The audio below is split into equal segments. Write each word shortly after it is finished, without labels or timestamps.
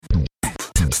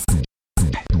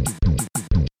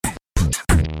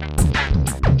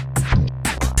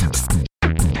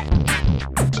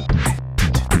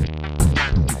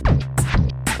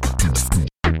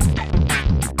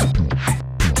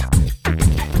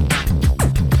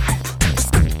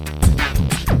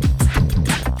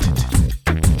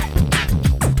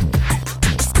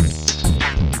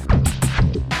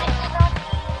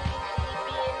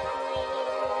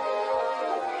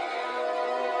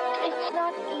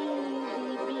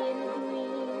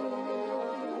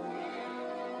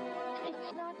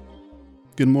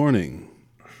Good morning,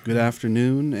 good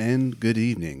afternoon, and good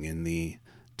evening in the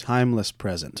timeless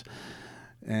present.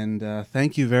 And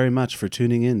thank you very much for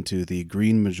tuning in to the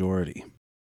Green Majority.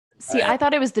 See, I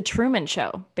thought it was The Truman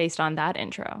Show based on that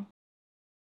intro.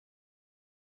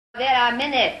 There are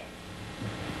many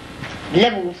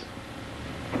levels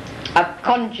of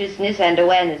consciousness and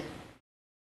awareness.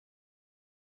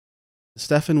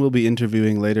 Stefan will be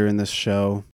interviewing later in this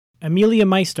show Amelia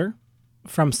Meister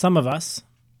from Some of Us,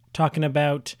 talking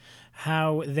about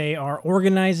how they are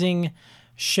organizing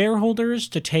shareholders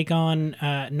to take on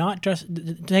not just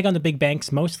to take on the big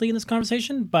banks mostly in this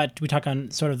conversation, but we talk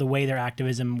on sort of the way their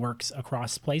activism works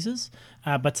across places,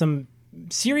 but some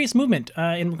serious movement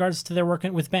in regards to their work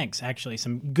with banks, actually.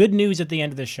 Some good news at the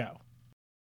end of the show.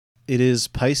 It is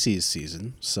Pisces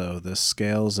season, so the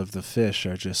scales of the fish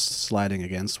are just sliding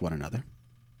against one another.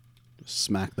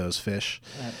 Smack those fish.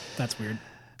 That's weird.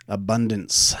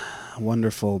 Abundance.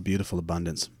 Wonderful, beautiful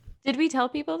abundance. Did we tell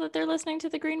people that they're listening to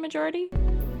The Green Majority?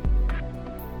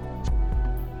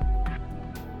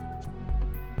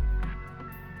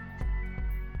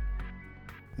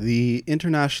 The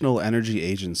International Energy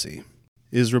Agency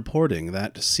is reporting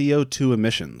that CO2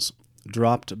 emissions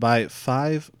dropped by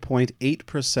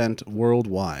 5.8%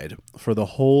 worldwide for the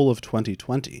whole of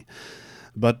 2020,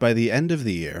 but by the end of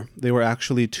the year, they were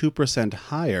actually 2%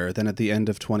 higher than at the end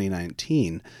of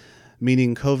 2019,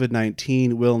 meaning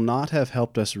COVID-19 will not have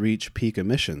helped us reach peak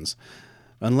emissions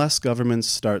unless governments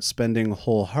start spending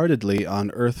wholeheartedly on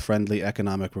Earth-friendly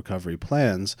economic recovery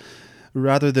plans,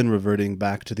 rather than reverting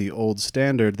back to the old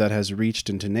standard that has reached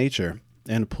into nature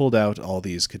and pulled out all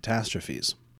these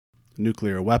catastrophes: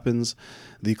 nuclear weapons,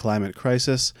 the climate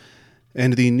crisis,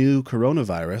 and the new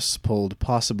coronavirus pulled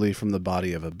possibly from the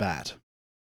body of a bat.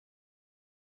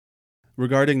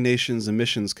 Regarding nations'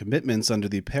 emissions commitments under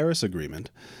the Paris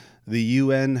Agreement, the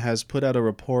UN has put out a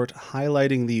report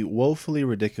highlighting the woefully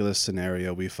ridiculous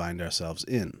scenario we find ourselves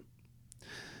in.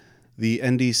 The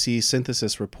NDC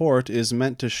synthesis report is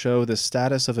meant to show the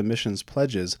status of emissions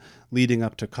pledges leading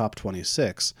up to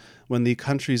COP26, when the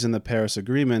countries in the Paris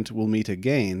Agreement will meet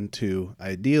again to,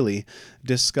 ideally,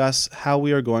 discuss how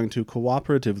we are going to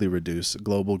cooperatively reduce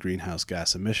global greenhouse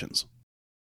gas emissions.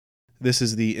 This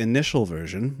is the initial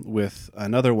version, with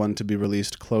another one to be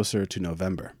released closer to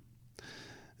November.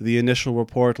 The initial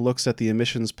report looks at the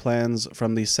emissions plans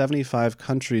from the 75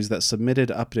 countries that submitted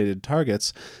updated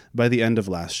targets by the end of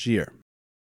last year.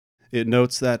 It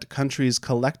notes that countries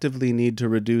collectively need to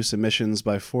reduce emissions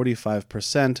by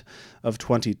 45% of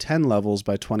 2010 levels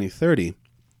by 2030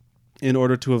 in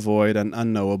order to avoid an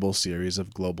unknowable series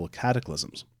of global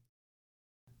cataclysms.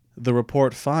 The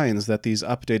report finds that these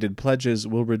updated pledges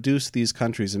will reduce these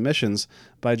countries' emissions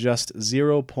by just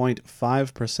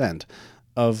 0.5%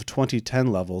 of 2010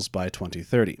 levels by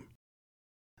 2030.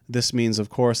 This means, of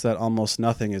course, that almost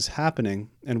nothing is happening,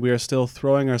 and we are still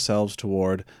throwing ourselves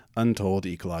toward untold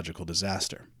ecological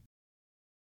disaster.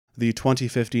 The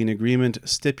 2015 agreement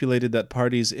stipulated that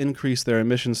parties increase their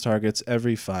emissions targets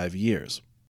every 5 years.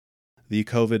 The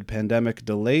COVID pandemic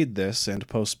delayed this and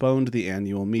postponed the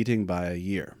annual meeting by a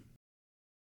year.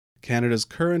 Canada's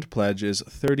current pledge is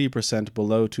 30%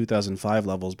 below 2005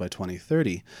 levels by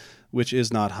 2030, which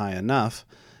is not high enough,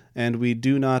 and we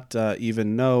do not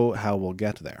even know how we'll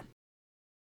get there.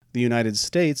 The United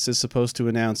States is supposed to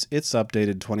announce its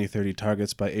updated 2030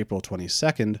 targets by April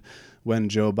 22nd, when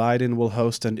Joe Biden will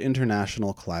host an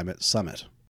international climate summit.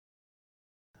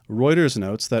 Reuters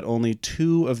notes that only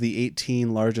 2 of the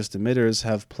 18 largest emitters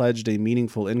have pledged a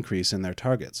meaningful increase in their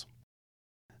targets.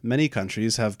 Many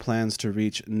countries have plans to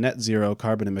reach net zero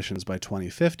carbon emissions by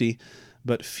 2050,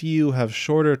 but few have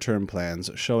shorter-term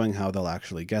plans showing how they'll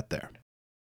actually get there.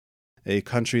 A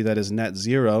country that is net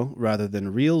zero rather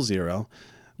than real zero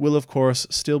will of course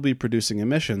still be producing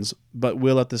emissions, but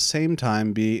will at the same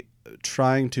time be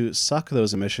trying to suck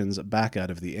those emissions back out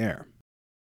of the air.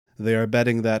 They are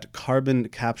betting that carbon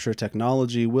capture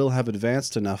technology will have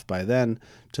advanced enough by then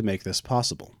to make this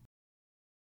possible.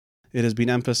 It has been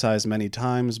emphasized many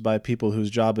times by people whose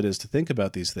job it is to think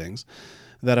about these things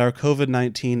that our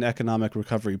COVID-19 economic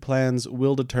recovery plans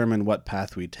will determine what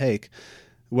path we take,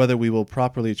 whether we will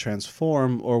properly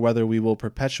transform or whether we will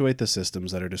perpetuate the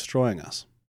systems that are destroying us.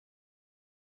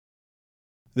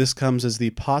 This comes as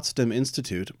the Potsdam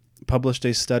Institute published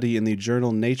a study in the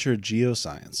journal Nature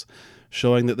Geoscience,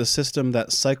 showing that the system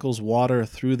that cycles water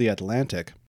through the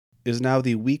Atlantic is now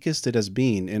the weakest it has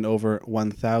been in over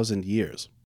 1,000 years.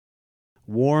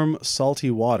 Warm,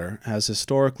 salty water has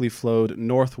historically flowed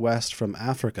northwest from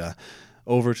Africa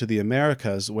over to the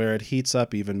Americas, where it heats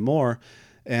up even more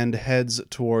and heads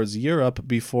towards Europe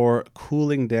before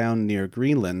cooling down near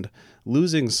Greenland,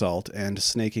 losing salt and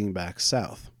snaking back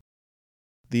south.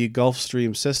 The Gulf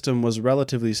Stream system was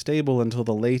relatively stable until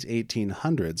the late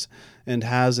 1800s and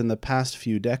has in the past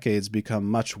few decades become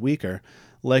much weaker,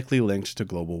 likely linked to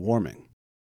global warming.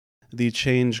 The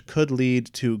change could lead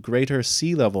to greater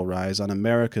sea level rise on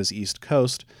America's east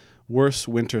coast, worse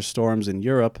winter storms in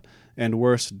Europe, and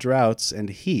worse droughts and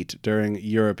heat during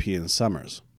European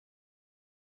summers.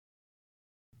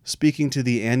 Speaking to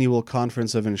the annual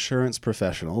Conference of Insurance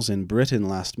Professionals in Britain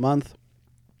last month,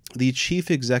 the chief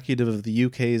executive of the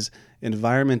UK's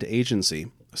Environment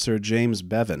Agency, Sir James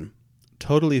Bevan,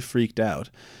 totally freaked out,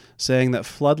 saying that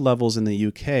flood levels in the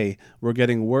UK were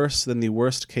getting worse than the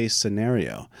worst-case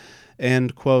scenario,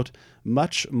 and, quote,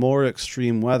 much more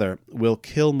extreme weather will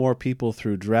kill more people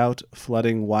through drought,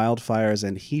 flooding, wildfires,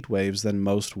 and heat waves than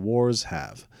most wars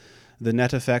have. The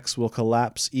net effects will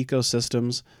collapse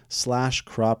ecosystems, slash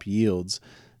crop yields,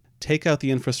 take out the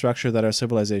infrastructure that our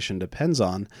civilization depends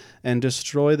on, and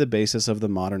destroy the basis of the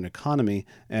modern economy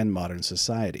and modern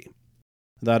society.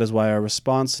 That is why our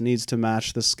response needs to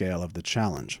match the scale of the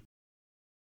challenge.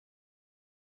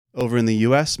 Over in the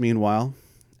US, meanwhile,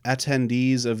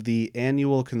 attendees of the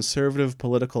annual Conservative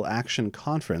Political Action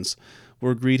Conference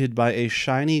were greeted by a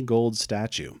shiny gold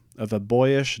statue of a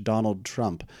boyish Donald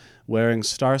Trump wearing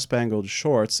star-spangled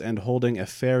shorts and holding a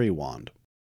fairy wand.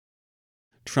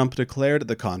 Trump declared at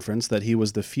the conference that he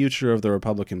was the future of the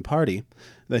Republican Party,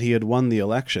 that he had won the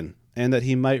election, and that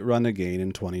he might run again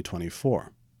in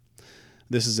 2024.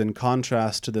 This is in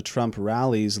contrast to the Trump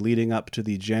rallies leading up to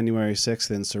the January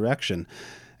 6th insurrection,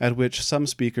 at which some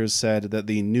speakers said that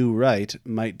the new right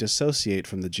might dissociate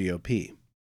from the GOP.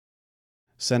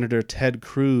 Senator Ted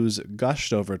Cruz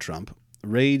gushed over Trump,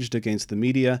 raged against the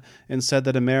media, and said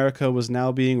that America was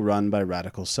now being run by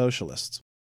radical socialists.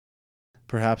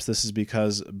 Perhaps this is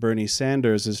because Bernie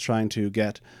Sanders is trying to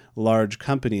get large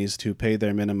companies to pay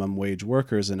their minimum wage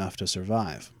workers enough to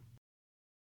survive.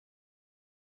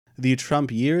 The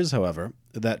Trump years, however,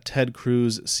 that Ted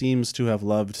Cruz seems to have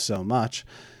loved so much,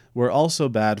 were also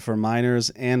bad for miners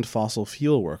and fossil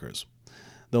fuel workers.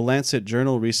 The Lancet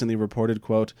Journal recently reported,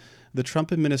 quote, the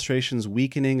Trump administration's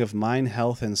weakening of mine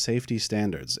health and safety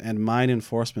standards and mine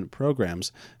enforcement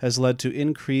programs has led to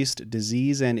increased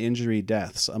disease and injury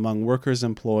deaths among workers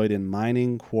employed in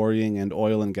mining, quarrying, and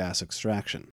oil and gas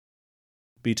extraction.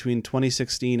 Between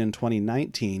 2016 and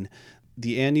 2019,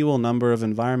 the annual number of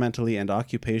environmentally and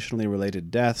occupationally related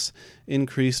deaths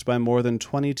increased by more than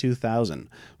 22,000,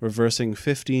 reversing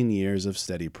 15 years of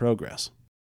steady progress.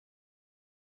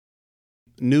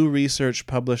 New research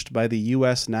published by the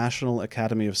U.S. National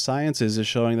Academy of Sciences is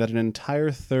showing that an entire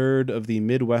third of the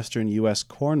Midwestern U.S.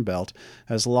 Corn Belt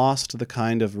has lost the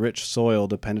kind of rich soil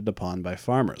depended upon by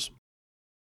farmers.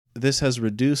 This has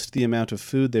reduced the amount of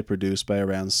food they produce by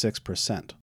around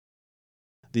 6%.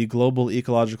 The global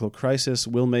ecological crisis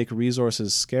will make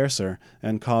resources scarcer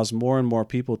and cause more and more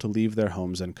people to leave their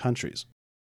homes and countries.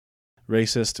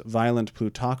 Racist, violent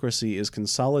plutocracy is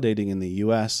consolidating in the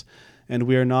U.S., and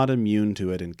we are not immune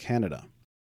to it in Canada.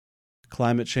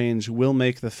 Climate change will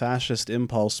make the fascist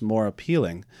impulse more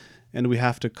appealing, and we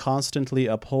have to constantly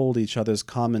uphold each other's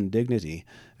common dignity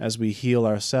as we heal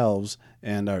ourselves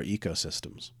and our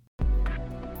ecosystems.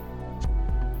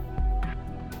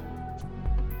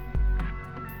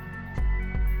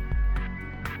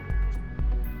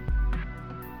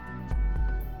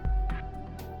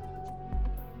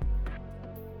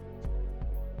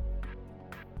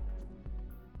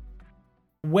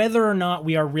 Whether or not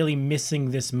we are really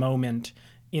missing this moment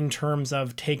in terms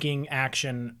of taking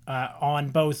action on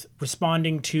both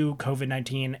responding to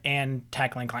COVID-19 and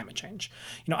tackling climate change.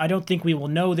 I don't think we will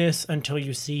know this until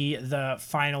you see the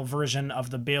final version of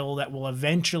the bill that will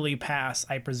eventually pass,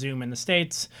 I presume, in the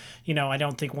States. I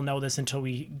don't think we'll know this until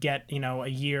we get, a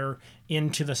year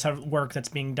into the work that's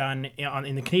being done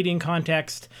in the Canadian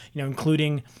context,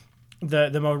 including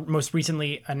the most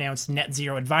recently announced Net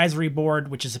Zero Advisory Board,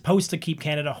 which is supposed to keep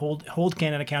Canada hold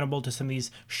Canada accountable to some of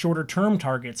these shorter term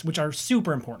targets, which are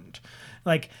super important.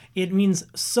 It means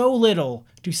so little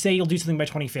to say you'll do something by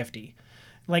 2050.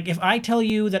 If I tell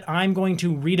you that I'm going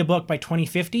to read a book by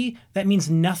 2050, that means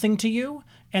nothing to you,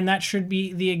 and that should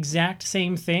be the exact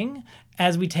same thing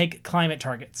as we take climate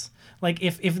targets.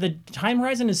 If the time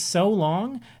horizon is so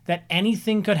long that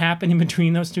anything could happen in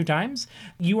between those two times,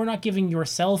 you are not giving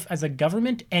yourself as a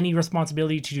government any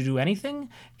responsibility to do anything,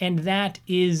 and that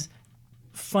is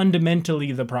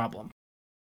fundamentally the problem.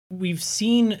 We've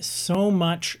seen so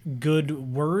much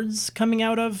good words coming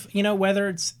out of, whether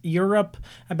it's Europe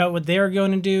about what they're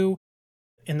going to do,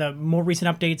 in the more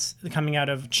recent updates coming out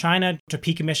of China to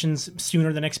peak emissions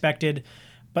sooner than expected.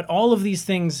 But all of these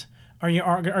things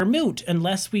are moot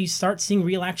unless we start seeing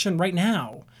real action right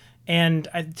now. And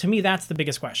to me, that's the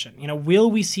biggest question.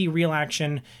 Will we see real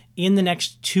action in the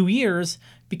next 2 years?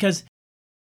 Because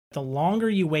the longer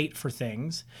you wait for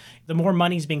things, the more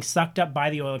money's being sucked up by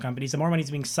the oil companies, the more money's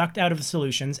being sucked out of the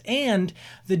solutions, and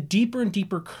the deeper and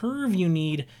deeper curve you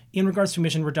need in regards to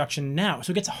emission reduction now.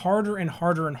 So it gets harder and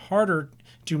harder and harder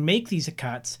to make these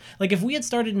cuts. Like if we had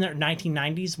started in the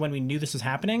 1990s when we knew this was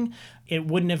happening, it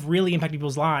wouldn't have really impacted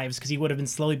people's lives because you would have been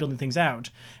slowly building things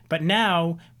out. But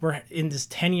now we're in this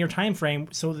 10-year time frame,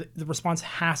 so the response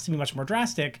has to be much more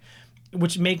drastic,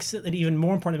 which makes it even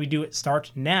more important that we do it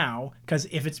start now, because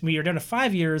if we are down to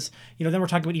 5 years, then we're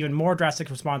talking about even more drastic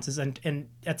responses, and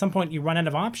at some point you run out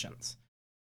of options.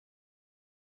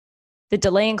 The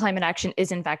delay in climate action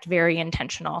is in fact very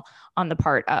intentional on the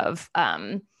part of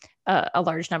a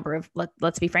large number of,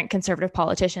 let's be frank, conservative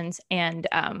politicians and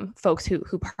folks who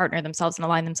partner themselves and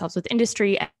align themselves with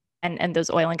industry and those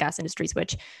oil and gas industries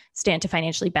which stand to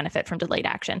financially benefit from delayed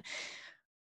action.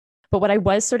 But what I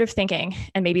was sort of thinking,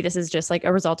 and maybe this is just like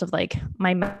a result of like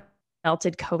my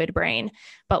melted COVID brain,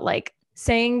 but like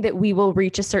saying that we will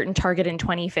reach a certain target in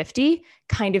 2050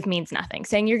 kind of means nothing.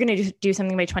 Saying you're going to do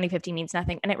something by 2050 means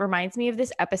nothing. And it reminds me of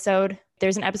this episode.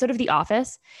 There's an episode of The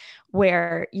Office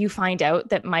where you find out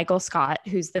that Michael Scott,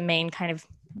 who's the main kind of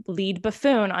lead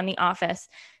buffoon on The Office,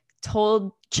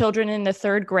 told children in the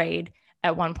 3rd grade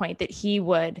at one point that he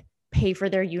would pay for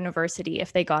their university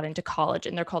if they got into college,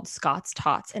 and they're called Scott's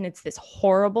Tots. And it's this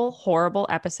horrible, horrible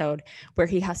episode where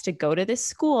he has to go to this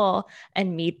school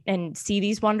and meet and see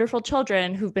these wonderful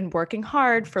children who've been working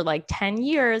hard for like 10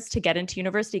 years to get into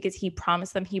university because he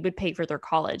promised them he would pay for their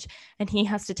college. And he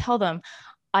has to tell them,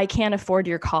 I can't afford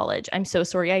your college. I'm so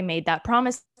sorry I made that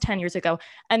promise 10 years ago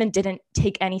and then didn't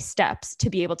take any steps to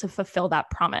be able to fulfill that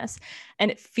promise. And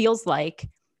it feels like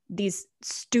these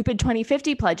stupid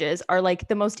 2050 pledges are like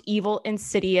the most evil,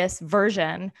 insidious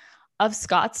version of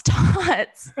Scott's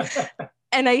Tots.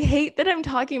 And I hate that I'm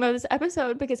talking about this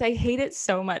episode because I hate it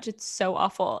so much. It's so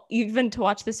awful, even to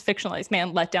watch this fictionalized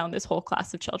man let down this whole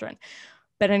class of children.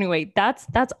 But anyway, that's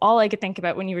all I could think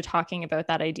about when you were talking about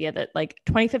that idea that like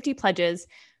 2050 pledges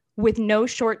with no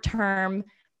short-term,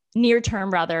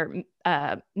 near-term rather,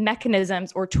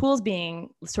 mechanisms or tools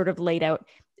being sort of laid out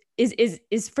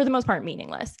is for the most part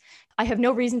meaningless. I have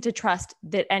no reason to trust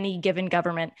that any given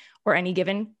government or any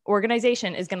given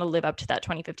organization is going to live up to that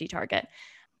 2050 target.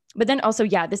 But then also,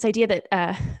 this idea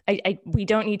that we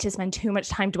don't need to spend too much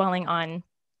time dwelling on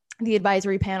the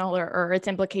advisory panel or its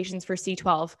implications for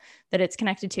C12 that it's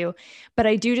connected to. But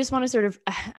I do just want to sort of,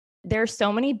 there are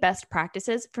so many best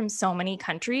practices from so many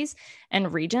countries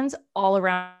and regions all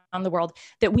around the world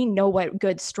that we know what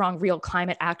good, strong, real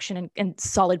climate action and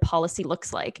solid policy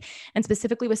looks like. And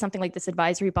specifically with something like this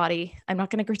advisory body, I'm not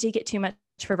going to critique it too much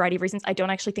for a variety of reasons. I don't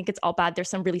actually think it's all bad. There's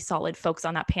some really solid folks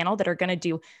on that panel that are going to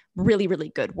do really, really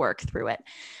good work through it.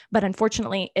 But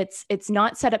unfortunately, it's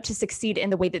not set up to succeed in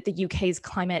the way that the UK's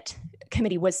climate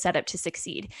committee was set up to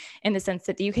succeed, in the sense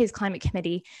that the UK's climate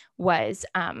committee was,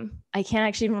 I can't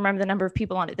actually remember the number of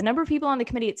people on it. The number of people on the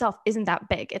committee itself isn't that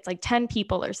big. It's like 10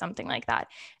 people or something like that.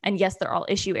 And yes, they're all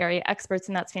issue area experts,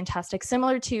 and that's fantastic,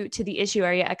 similar to the issue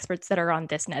area experts that are on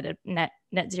this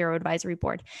net zero advisory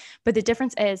board. But the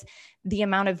difference is the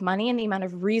amount of money and the amount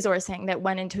of resourcing that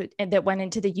went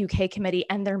into the UK committee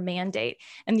and their mandate.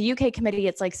 And the UK committee,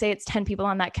 it's like, say it's 10 people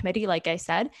on that committee, like I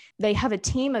said, they have a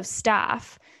team of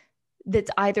staff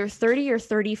that's either 30 or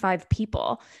 35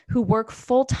 people who work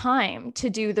full time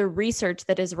to do the research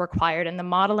that is required and the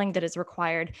modeling that is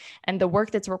required and the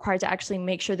work that's required to actually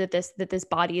make sure that this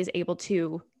body is able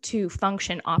to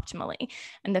function optimally.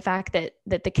 And the fact that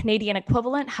the Canadian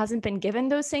equivalent hasn't been given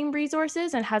those same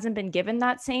resources and hasn't been given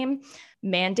that same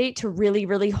mandate to really,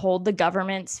 really hold the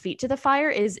government's feet to the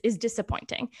fire is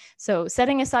disappointing. So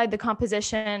setting aside the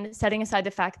composition, setting aside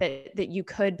the fact that you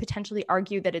could potentially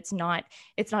argue that it's not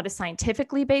a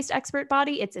scientifically based expert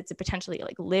body, it's a potentially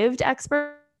like lived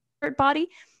expert body.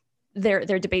 There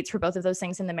are debates for both of those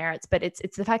things in the merits, but it's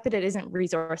the fact that it isn't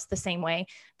resourced the same way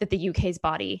that the UK's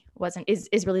body wasn't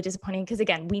is really disappointing, because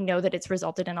again, we know that it's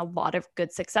resulted in a lot of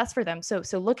good success for them. So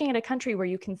looking at a country where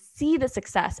you can see the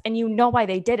success and you know why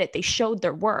they did it, they showed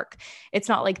their work. It's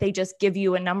not like they just give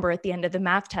you a number at the end of the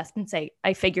math test and say,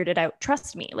 I figured it out,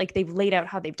 trust me. Like, they've laid out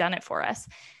how they've done it for us.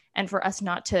 And for us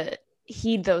not to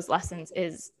heed those lessons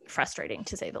is frustrating,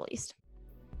 to say the least.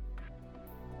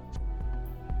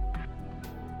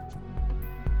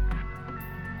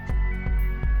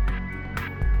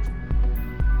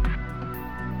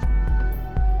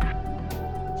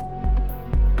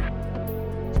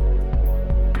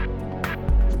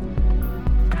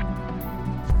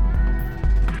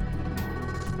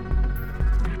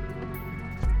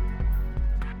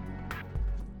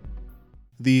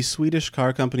 The Swedish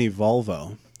car company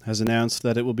Volvo has announced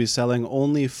that it will be selling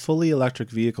only fully electric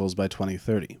vehicles by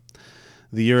 2030.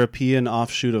 The European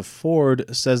offshoot of Ford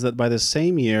says that by the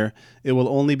same year, it will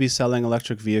only be selling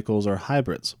electric vehicles or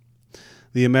hybrids.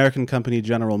 The American company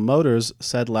General Motors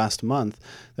said last month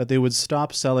that they would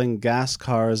stop selling gas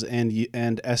cars and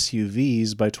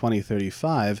SUVs by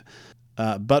 2035,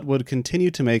 but would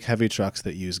continue to make heavy trucks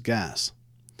that use gas.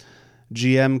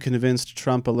 GM convinced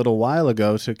Trump a little while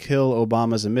ago to kill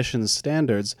Obama's emissions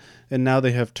standards, and now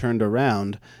they have turned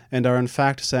around and are in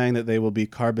fact saying that they will be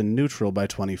carbon neutral by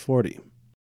 2040.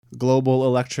 Global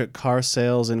electric car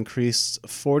sales increased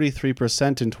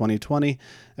 43% in 2020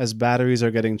 as batteries are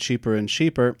getting cheaper and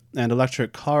cheaper, and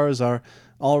electric cars are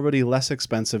already less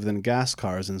expensive than gas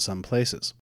cars in some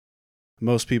places.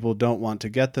 Most people don't want to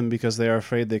get them because they are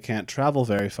afraid they can't travel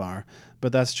very far,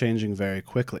 but that's changing very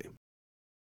quickly.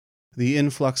 The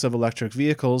influx of electric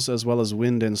vehicles, as well as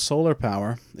wind and solar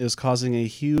power, is causing a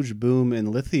huge boom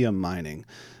in lithium mining,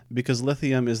 because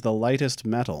lithium is the lightest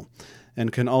metal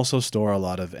and can also store a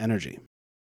lot of energy.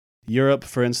 Europe,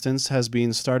 for instance, has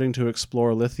been starting to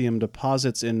explore lithium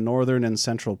deposits in northern and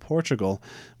central Portugal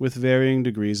with varying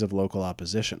degrees of local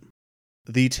opposition.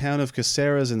 The town of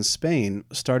Caceres in Spain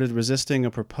started resisting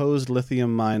a proposed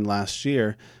lithium mine last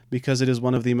year because it is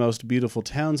one of the most beautiful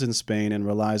towns in Spain and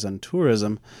relies on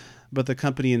tourism, but the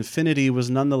company Infinity was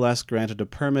nonetheless granted a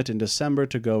permit in December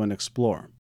to go and explore.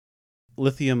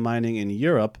 Lithium mining in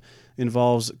Europe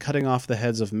involves cutting off the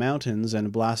heads of mountains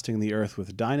and blasting the earth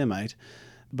with dynamite,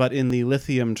 but in the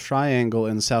lithium triangle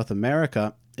in South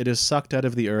America, it is sucked out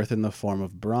of the earth in the form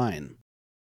of brine.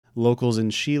 Locals in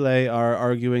Chile are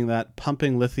arguing that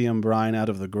pumping lithium brine out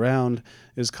of the ground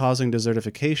is causing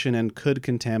desertification and could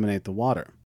contaminate the water.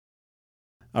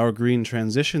 Our green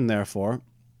transition, therefore,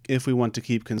 if we want to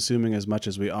keep consuming as much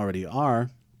as we already are,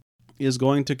 is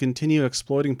going to continue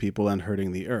exploiting people and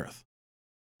hurting the earth.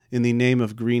 In the name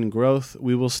of green growth,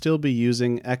 we will still be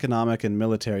using economic and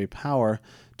military power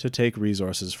to take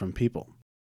resources from people.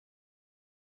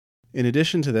 In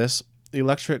addition to this,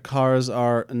 electric cars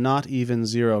are not even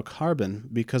zero carbon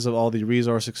because of all the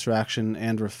resource extraction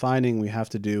and refining we have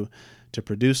to do to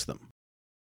produce them.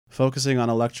 Focusing on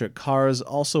electric cars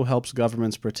also helps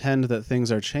governments pretend that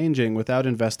things are changing without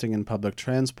investing in public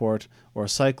transport or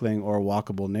cycling or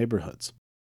walkable neighborhoods.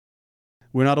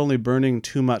 We're not only burning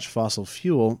too much fossil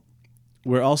fuel,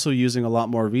 we're also using a lot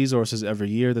more resources every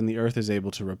year than the Earth is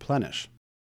able to replenish.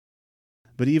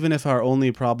 But even if our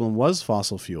only problem was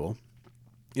fossil fuel,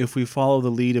 if we follow the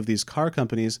lead of these car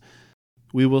companies,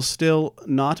 we will still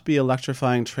not be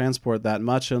electrifying transport that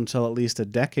much until at least a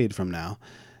decade from now,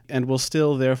 and will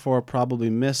still therefore probably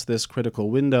miss this critical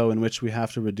window in which we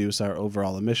have to reduce our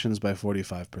overall emissions by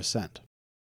 45%.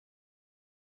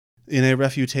 In a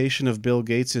refutation of Bill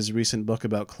Gates' recent book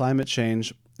about climate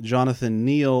change, Jonathan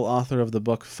Neal, author of the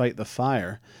book Fight the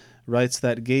Fire, writes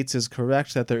that Gates is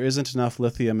correct that there isn't enough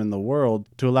lithium in the world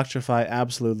to electrify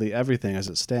absolutely everything as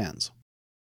it stands.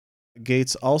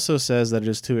 Gates also says that it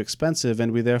is too expensive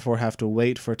and we therefore have to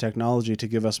wait for technology to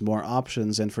give us more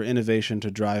options and for innovation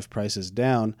to drive prices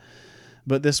down,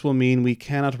 but this will mean we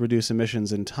cannot reduce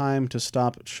emissions in time to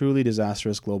stop truly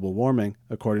disastrous global warming,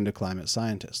 according to climate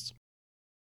scientists.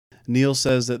 Neal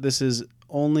says that this is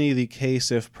only the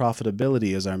case if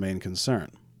profitability is our main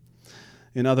concern.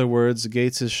 In other words,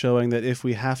 Gates is showing that if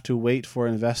we have to wait for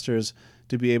investors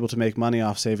to be able to make money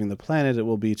off saving the planet, it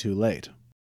will be too late.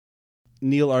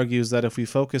 Neal argues that if we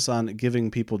focus on giving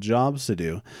people jobs to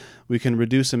do, we can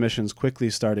reduce emissions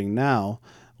quickly starting now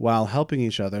while helping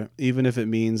each other, even if it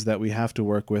means that we have to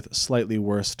work with slightly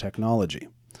worse technology.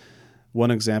 One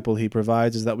example he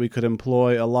provides is that we could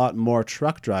employ a lot more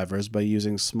truck drivers by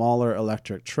using smaller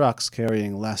electric trucks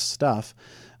carrying less stuff,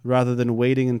 rather than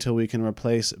waiting until we can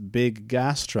replace big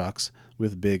gas trucks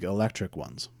with big electric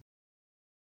ones.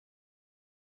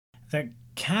 The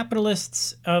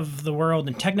capitalists of the world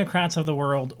and technocrats of the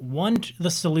world want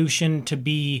the solution to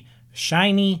be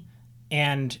shiny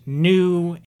and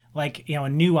new, like, a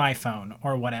new iPhone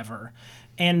or whatever.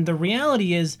 And the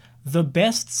reality is the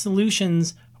best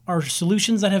solutions are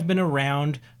solutions that have been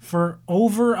around for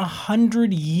over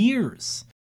 100 years.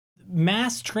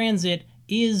 Mass transit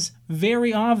is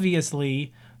very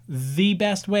obviously the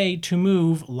best way to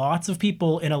move lots of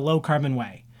people in a low-carbon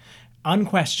way,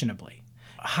 unquestionably.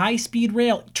 High-speed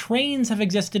rail, trains have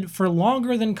existed for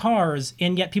longer than cars,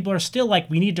 and yet people are still like,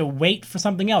 we need to wait for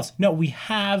something else. No, we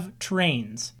have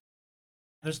trains.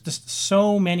 There's just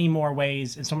so many more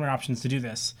ways and so many options to do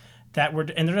this.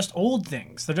 and they're just old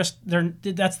things. That's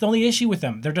the only issue with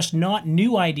them. They're just not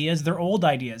new ideas. They're old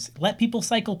ideas. Let people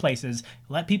cycle places.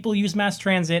 Let people use mass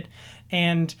transit.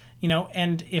 And,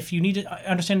 and if you need to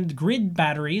understand grid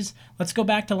batteries, let's go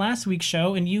back to last week's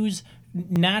show and use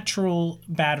natural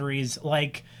batteries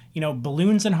like,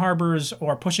 balloons in harbors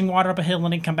or pushing water up a hill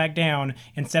and then come back down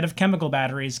instead of chemical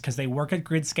batteries because they work at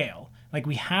grid scale. Like,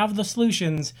 we have the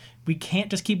solutions. We can't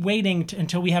just keep waiting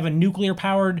until we have a nuclear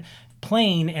powered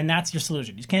plane and that's your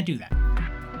solution. You can't do that.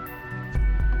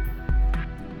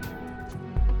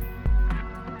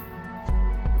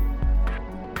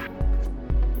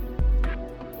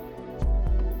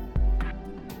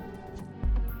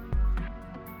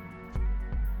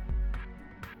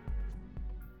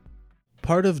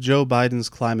 Part of Joe Biden's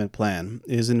climate plan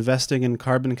is investing in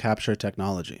carbon capture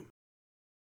technology.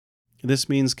 This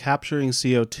means capturing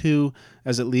CO2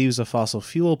 as it leaves a fossil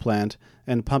fuel plant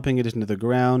and pumping it into the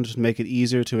ground to make it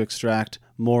easier to extract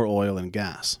more oil and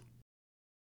gas.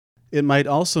 It might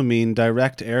also mean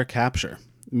direct air capture,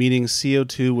 meaning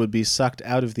CO2 would be sucked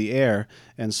out of the air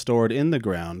and stored in the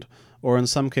ground, or in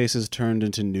some cases turned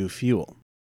into new fuel.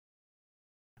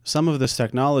 Some of this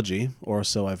technology, or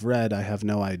so I've read, I have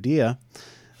no idea,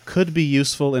 could be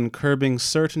useful in curbing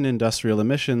certain industrial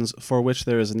emissions for which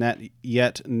there is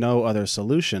yet no other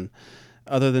solution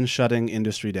other than shutting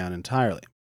industry down entirely.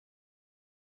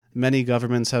 Many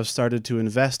governments have started to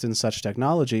invest in such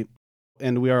technology,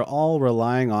 and we are all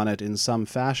relying on it in some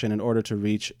fashion in order to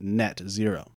reach net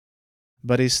zero.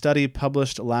 But a study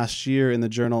published last year in the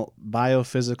journal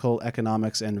Biophysical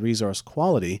Economics and Resource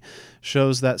Quality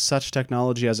shows that such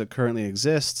technology as it currently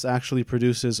exists actually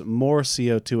produces more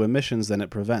CO2 emissions than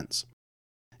it prevents.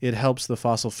 It helps the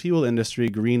fossil fuel industry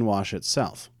greenwash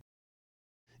itself.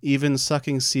 Even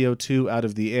sucking CO2 out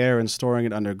of the air and storing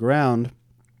it underground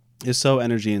is so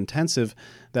energy intensive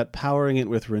that powering it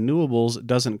with renewables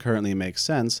doesn't currently make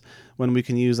sense when we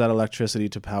can use that electricity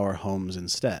to power homes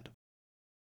instead.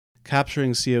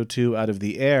 Capturing CO2 out of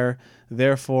the air,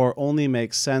 therefore, only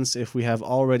makes sense if we have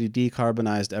already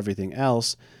decarbonized everything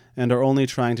else and are only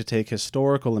trying to take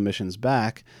historical emissions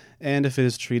back, and if it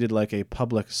is treated like a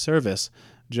public service,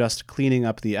 just cleaning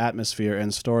up the atmosphere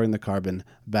and storing the carbon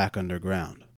back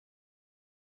underground.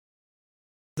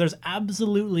 There's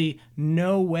absolutely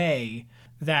no way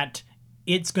that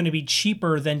it's going to be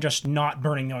cheaper than just not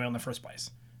burning the oil in the first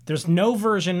place. There's no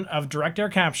version of direct air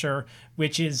capture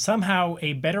which is somehow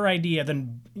a better idea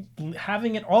than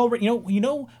having it already. You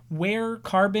know where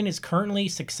carbon is currently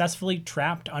successfully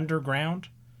trapped underground?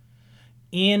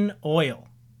 In oil.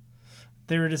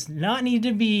 There does not need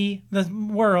to be the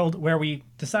world where we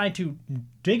decide to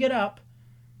dig it up,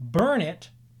 burn it,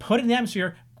 put it in the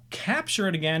atmosphere, capture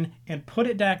it again, and put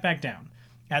it back down.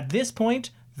 At this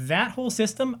point, that whole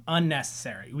system,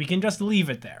 unnecessary. We can just leave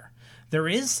it there. There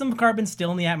is some carbon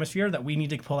still in the atmosphere that we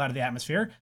need to pull out of the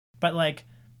atmosphere, but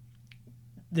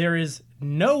there is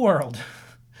no world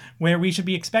where we should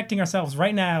be expecting ourselves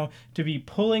right now to be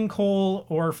pulling coal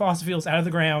or fossil fuels out of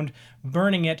the ground,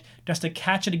 burning it, just to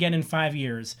catch it again in 5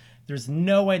 years. There's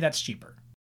no way that's cheaper.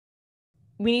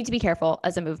 We need to be careful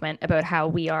as a movement about how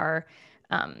we are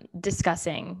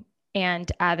discussing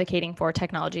and advocating for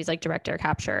technologies like direct air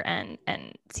capture and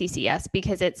CCS,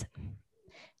 because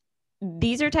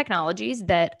these are technologies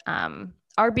that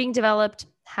are being developed,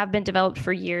 have been developed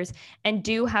for years, and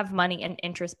do have money and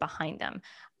interest behind them.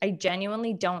 I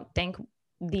genuinely don't think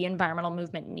the environmental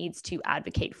movement needs to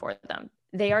advocate for them.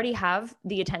 They already have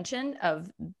the attention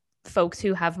of folks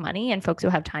who have money and folks who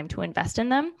have time to invest in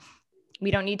them.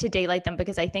 We don't need to daylight them,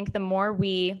 because I think the more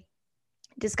we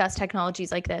discuss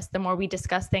technologies like this, the more we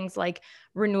discuss things like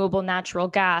renewable natural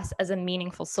gas as a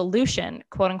meaningful solution,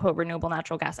 quote unquote, renewable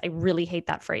natural gas. I really hate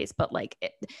that phrase, but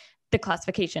the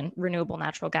classification, renewable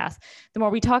natural gas, the more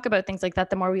we talk about things like that,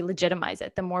 the more we legitimize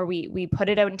it, the more we put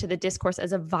it out into the discourse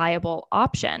as a viable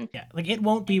option. Yeah, it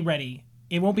won't be ready.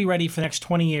 It won't be ready for the next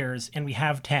 20 years, and we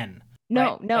have 10.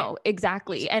 No, right?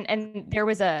 Exactly. And there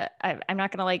was I'm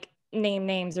not going to name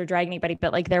names or drag anybody,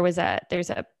 but there's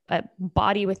a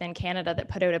body within Canada that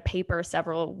put out a paper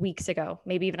several weeks ago,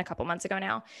 maybe even a couple months ago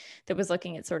now, that was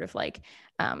looking at sort of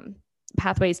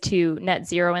pathways to net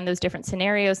zero in those different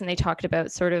scenarios. And they talked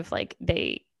about sort of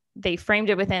they framed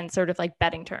it within sort of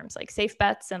betting terms, safe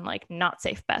bets and not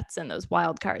safe bets, and those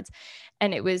wild cards.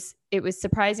 And it was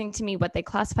surprising to me what they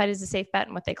classified as a safe bet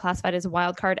and what they classified as a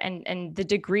wild card, and the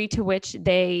degree to which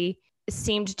they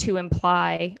seemed to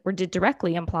imply, or did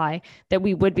directly imply, that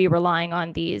we would be relying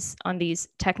on these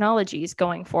technologies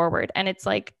going forward. And it's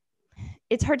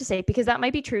it's hard to say, because that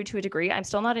might be true to a degree. I'm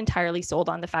still not entirely sold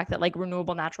on the fact that like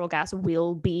renewable natural gas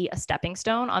will be a stepping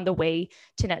stone on the way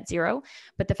to net zero.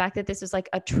 But the fact that this is like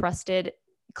a trusted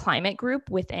climate group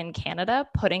within Canada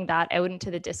putting that out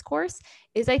into the discourse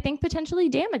is, I think, potentially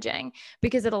damaging,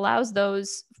 because it allows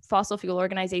those fossil fuel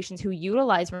organizations who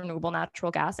utilize renewable natural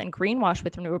gas and greenwash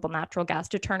with renewable natural gas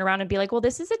to turn around and be like, well,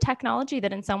 this is a technology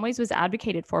that in some ways was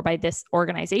advocated for by this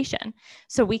organization,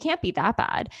 so we can't be that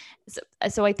bad.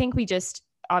 So I think we just,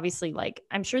 obviously, like,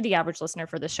 I'm sure the average listener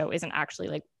for this show isn't actually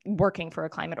like working for a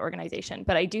climate organization,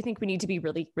 but I do think we need to be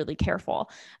really, really careful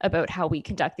about how we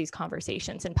conduct these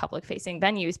conversations in public facing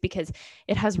venues, because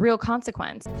it has real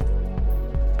consequence.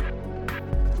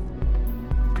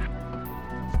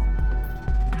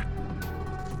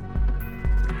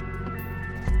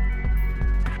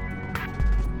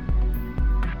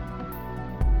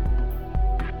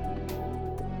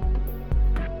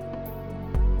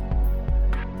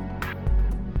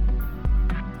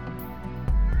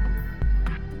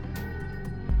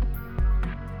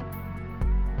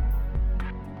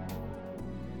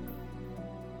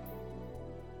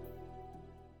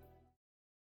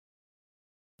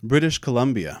 British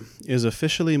Columbia is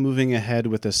officially moving ahead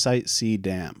with the Site C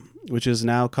Dam, which is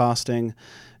now costing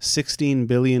 $16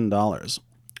 billion,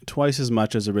 twice as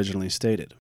much as originally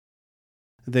stated.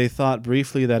 They thought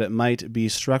briefly that it might be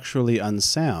structurally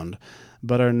unsound,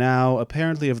 but are now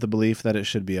apparently of the belief that it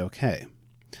should be okay.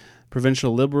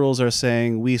 Provincial Liberals are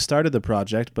saying, we started the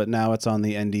project, but now it's on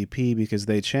the NDP because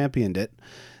they championed it,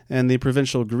 and the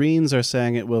provincial Greens are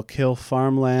saying it will kill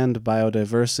farmland,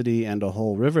 biodiversity, and a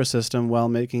whole river system while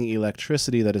making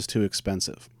electricity that is too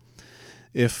expensive.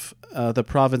 If the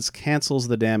province cancels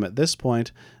the dam at this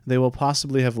point, they will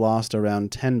possibly have lost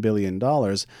around $10 billion,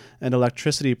 and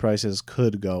electricity prices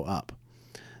could go up.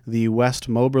 The West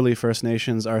Moberly First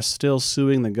Nations are still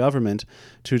suing the government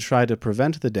to try to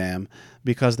prevent the dam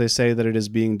because they say that it is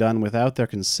being done without their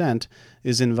consent,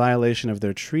 is in violation of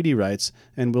their treaty rights,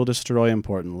 and will destroy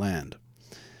important land.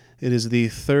 It is the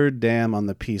third dam on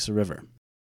the Peace River.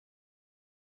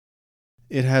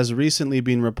 It has recently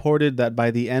been reported that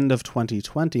by the end of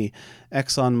 2020,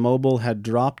 ExxonMobil had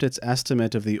dropped its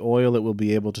estimate of the oil it will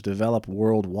be able to develop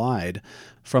worldwide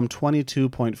from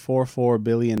 22.44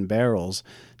 billion barrels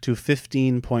to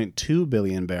 15.2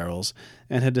 billion barrels,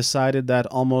 and had decided that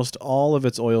almost all of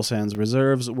its oil sands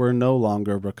reserves were no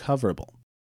longer recoverable.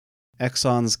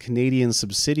 Exxon's Canadian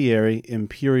subsidiary,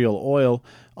 Imperial Oil,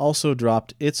 also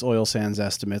dropped its oil sands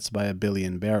estimates by 1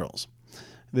 billion barrels.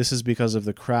 This is because of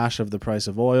the crash of the price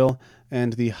of oil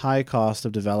and the high cost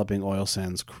of developing oil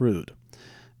sands crude.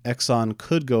 Exxon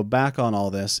could go back on all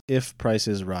this if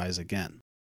prices rise again.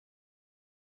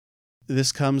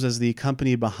 This comes as the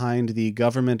company behind the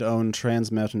government-owned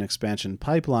Trans Mountain Expansion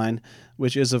Pipeline,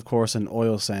 which is of course an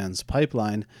oil sands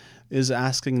pipeline, is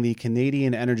asking the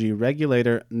Canadian Energy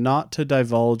Regulator not to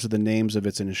divulge the names of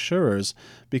its insurers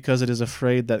because it is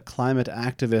afraid that climate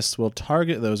activists will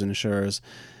target those insurers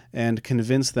and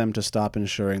convince them to stop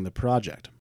insuring the project.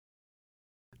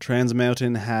 Trans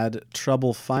Mountain had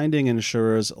trouble finding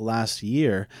insurers last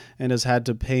year and has had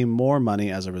to pay more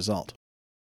money as a result.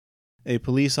 A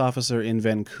police officer in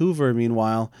Vancouver,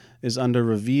 meanwhile, is under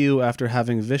review after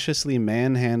having viciously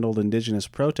manhandled Indigenous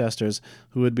protesters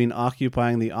who had been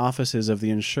occupying the offices of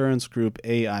the insurance group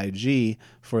AIG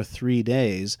for 3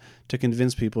 days to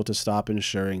convince people to stop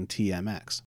insuring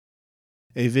TMX.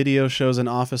 A video shows an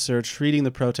officer treating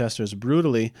the protesters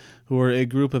brutally, who were a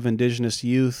group of Indigenous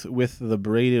youth with the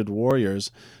Braided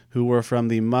Warriors, who were from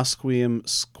the Musqueam,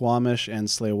 Squamish, and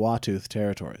Tsleil-Waututh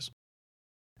territories.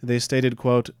 They stated,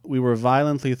 quote, "We were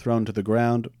violently thrown to the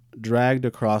ground, dragged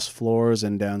across floors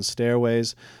and down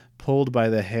stairways, pulled by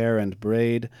the hair and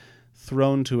braid,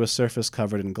 thrown to a surface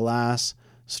covered in glass,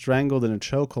 strangled in a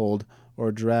chokehold,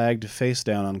 or dragged face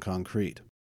down on concrete."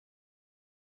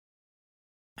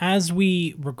 As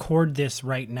we record this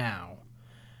right now,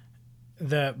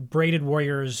 the Braided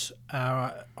Warriors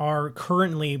are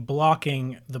currently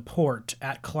blocking the port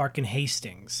at Clark and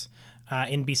Hastings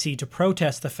in BC to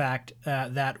protest the fact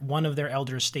that one of their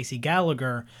elders, Stacey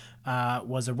Gallagher,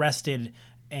 was arrested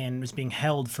and was being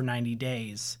held for 90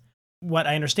 days. What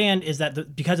I understand is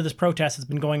that because of this protest, it's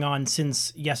been going on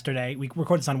since yesterday. We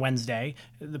recorded this on Wednesday.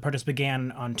 The protest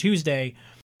began on Tuesday.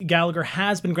 Gallagher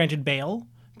has been granted bail.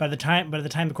 By the time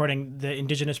recording, the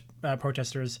Indigenous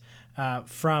protesters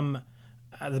from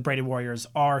the Braided Warriors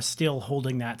are still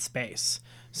holding that space.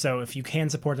 So if you can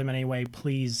support them in any way,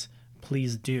 please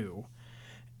do.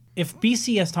 If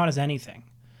BC has taught us anything,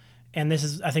 and this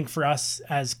is, I think, for us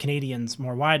as Canadians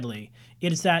more widely,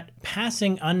 it is that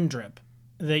passing UNDRIP,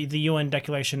 the UN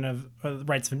Declaration of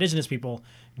Rights of Indigenous People,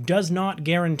 does not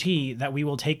guarantee that we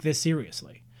will take this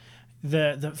seriously.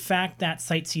 The fact that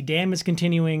Site C Dam is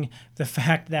continuing, the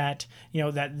fact that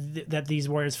that these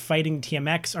warriors fighting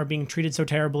TMX are being treated so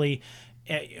terribly,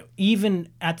 even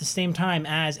at the same time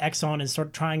as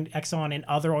Exxon and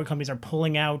other oil companies are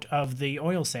pulling out of the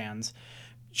oil sands,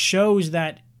 shows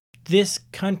that this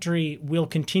country will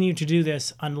continue to do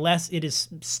this unless it is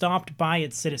stopped by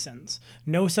its citizens.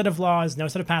 No set of laws, no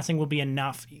set of passing will be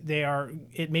enough.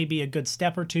 It may be a good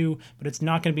step or two, but it's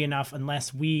not going to be enough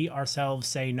unless we ourselves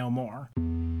say no more.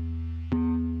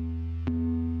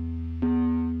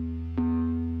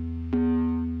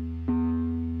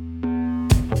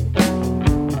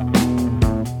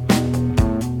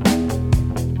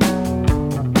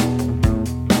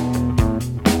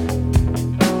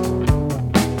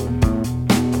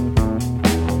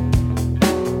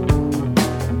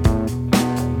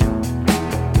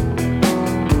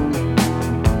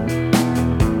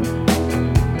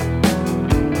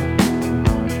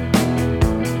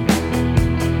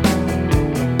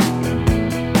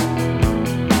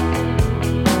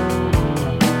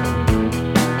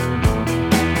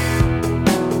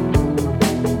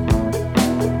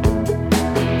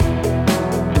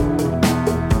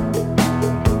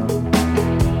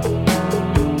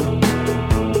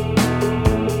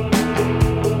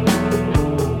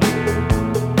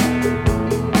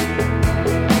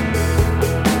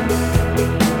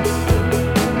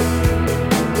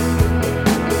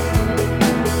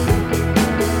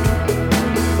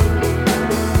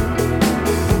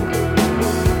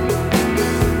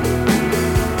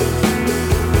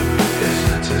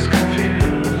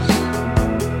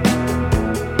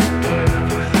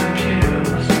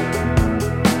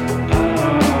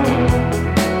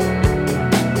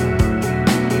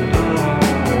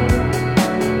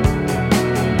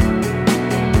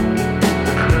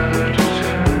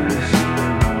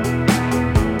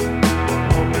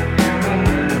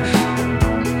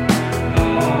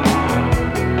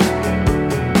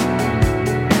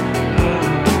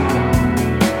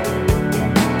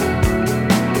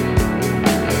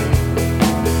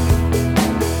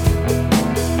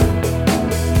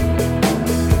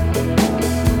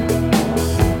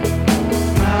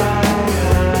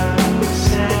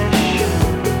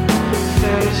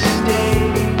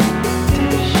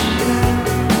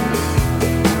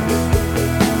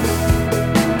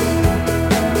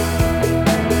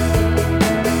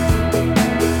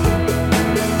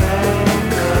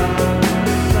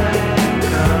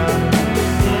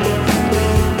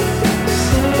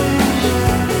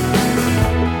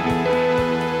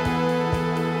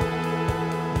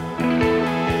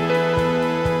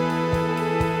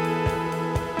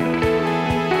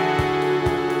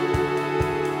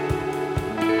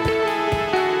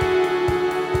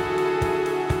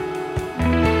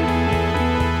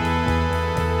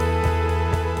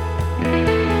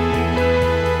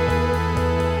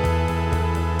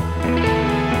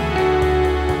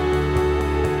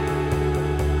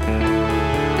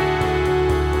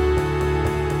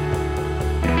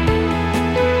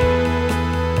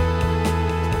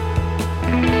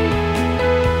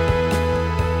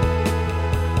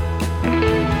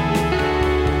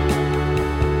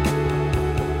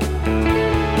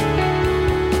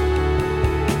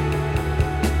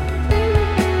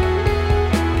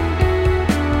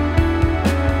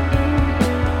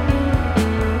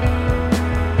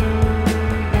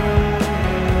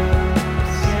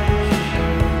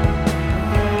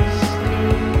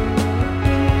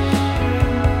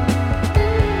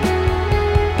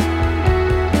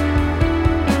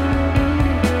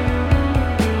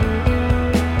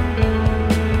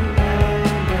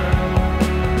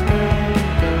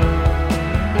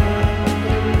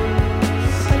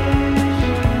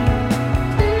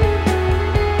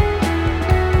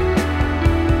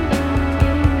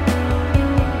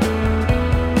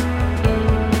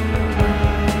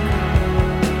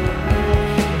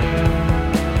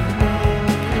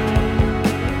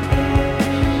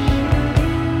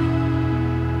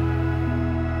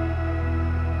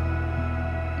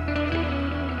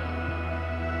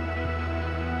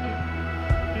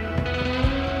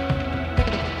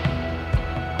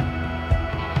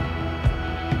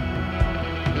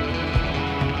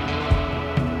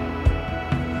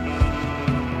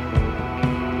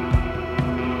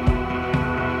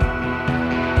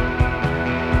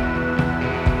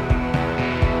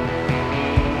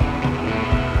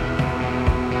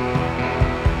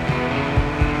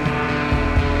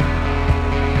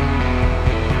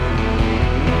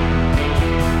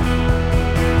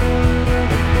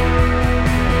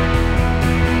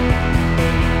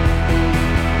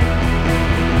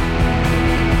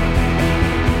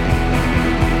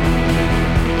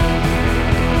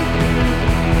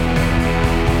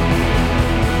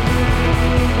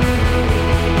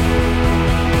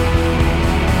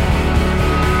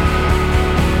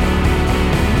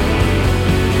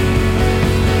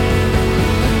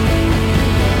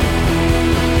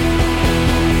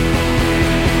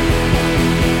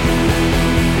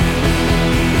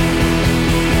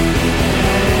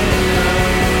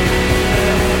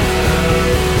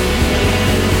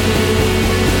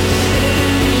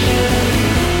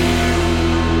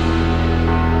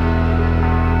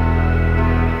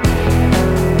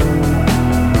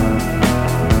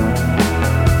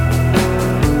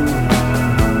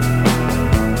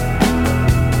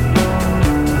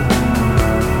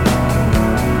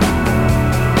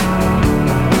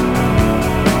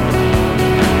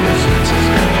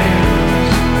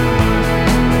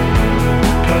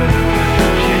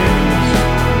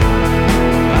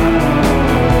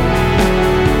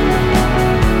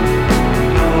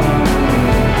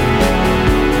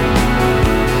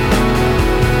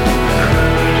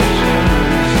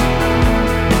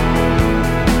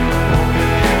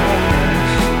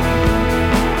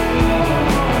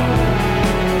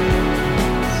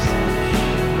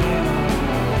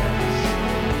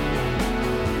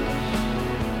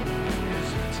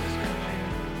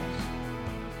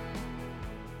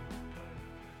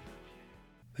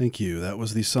 Thank you. That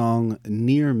was the song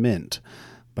Near Mint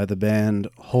by the band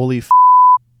Holy F***.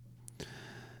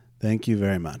 Thank you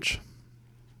very much.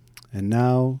 And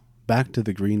now, back to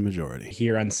the Green Majority.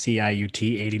 Here on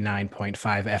CIUT 89.5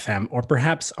 FM, or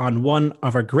perhaps on one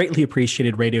of our greatly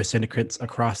appreciated radio syndicates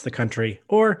across the country,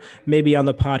 or maybe on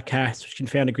the podcast, which you can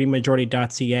find at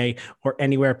greenmajority.ca or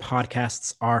anywhere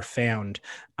podcasts are found.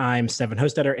 I'm Stefan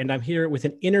Hostetter, and I'm here with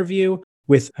an interview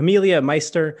with Amelia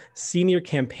Meister, Senior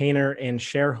Campaigner and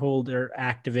Shareholder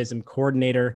Activism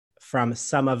Coordinator from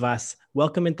Some of Us.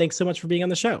 Welcome, and thanks so much for being on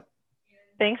the show.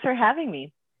 Thanks for having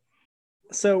me.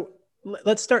 So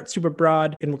let's start super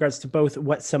broad in regards to both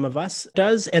what Some of Us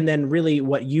does and then really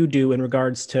what you do in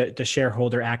regards to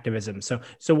shareholder activism. So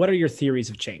what are your theories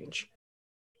of change?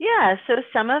 Yeah, so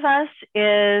Some of Us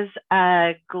is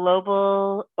a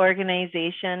global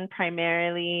organization,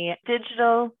 primarily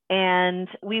digital, and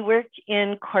we work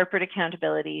in corporate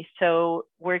accountability. So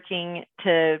working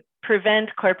to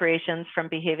prevent corporations from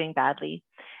behaving badly.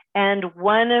 And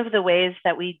one of the ways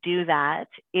that we do that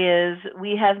is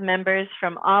we have members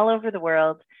from all over the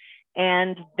world,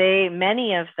 and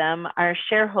many of them are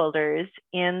shareholders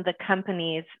in the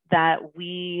companies that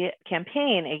we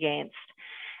campaign against.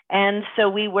 And so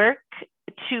we work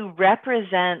to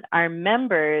represent our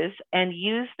members and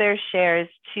use their shares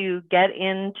to get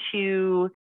into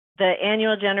the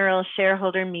annual general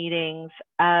shareholder meetings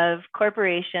of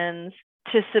corporations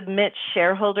to submit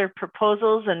shareholder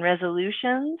proposals and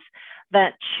resolutions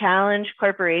that challenge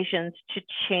corporations to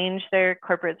change their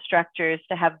corporate structures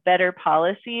to have better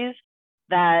policies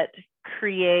that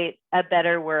create a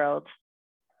better world.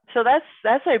 So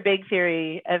that's our big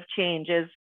theory of change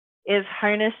is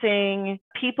harnessing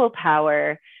people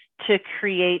power to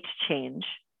create change.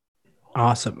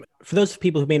 Awesome. For those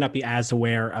people who may not be as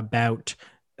aware about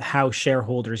how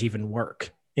shareholders even work,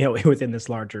 within this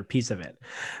larger piece of it,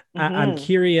 I'm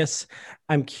curious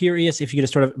if you could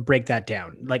just sort of break that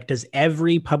down. Like, does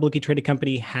every publicly traded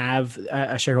company have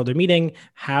a shareholder meeting?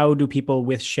 How do people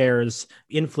with shares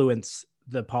influence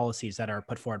the policies that are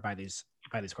put forward by these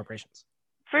corporations?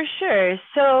 For sure.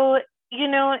 So,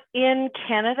 in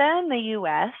Canada and the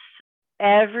US,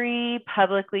 every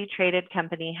publicly traded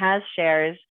company has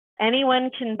shares. Anyone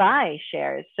can buy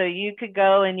shares. So you could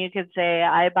go and you could say,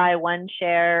 I buy 1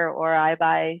 share or I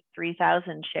buy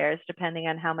 3,000 shares, depending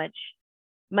on how much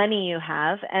money you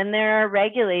have. And there are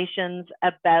regulations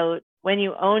about when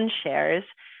you own shares,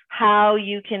 how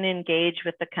you can engage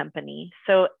with the company.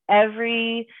 So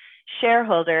every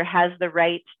shareholder has the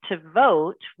right to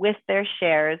vote with their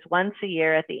shares once a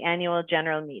year at the annual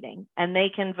general meeting. And they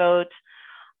can vote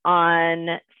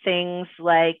on things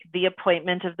like the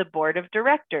appointment of the board of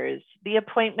directors, the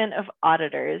appointment of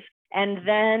auditors. And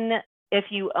then if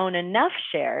you own enough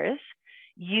shares,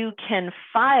 you can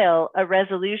file a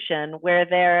resolution where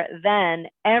then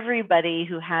everybody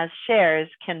who has shares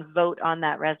can vote on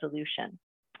that resolution.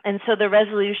 And so the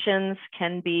resolutions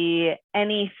can be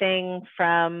anything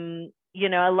from,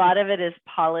 a lot of it is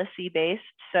policy based.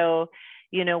 So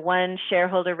one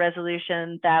shareholder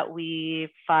resolution that we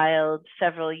filed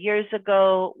several years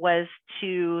ago was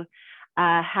to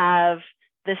have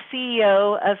the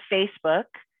CEO of Facebook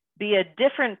be a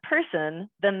different person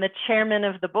than the chairman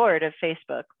of the board of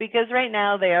Facebook, because right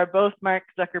now they are both Mark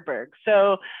Zuckerberg.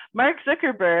 So Mark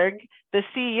Zuckerberg, the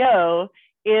CEO,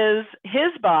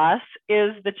 his boss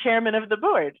is the chairman of the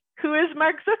board, who is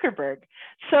Mark Zuckerberg.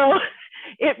 So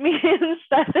it means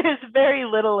that there's very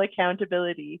little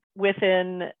accountability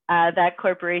within that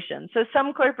corporation. So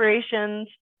some corporations,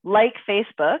 like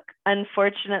Facebook,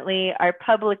 unfortunately, are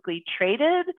publicly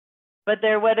traded, but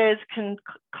they're what is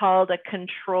called a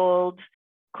controlled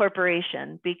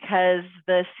corporation, because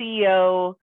the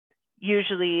CEO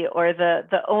usually, or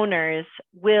the owners,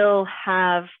 will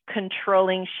have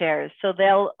controlling shares. So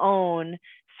they'll own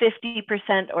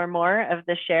 50% or more of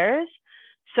the shares.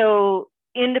 So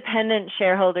independent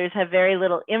shareholders have very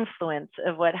little influence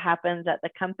of what happens at the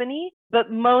company, but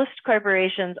most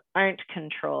corporations aren't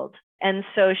controlled. And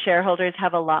so shareholders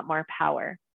have a lot more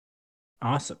power.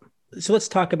 Awesome. So let's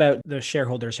talk about the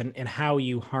shareholders and how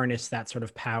you harness that sort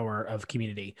of power of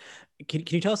community. Can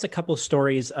you tell us a couple of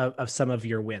stories of some of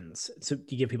your wins, so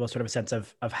to give people sort of a sense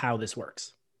of how this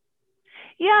works?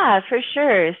 Yeah, for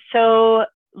sure. So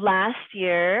last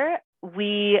year,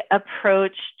 we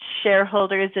approached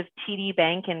shareholders of TD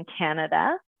Bank in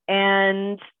Canada,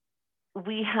 and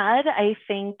we had, I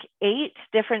think, 8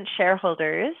 different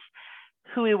shareholders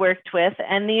who we worked with.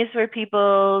 And these were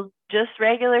people, just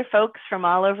regular folks from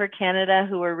all over Canada,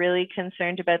 who were really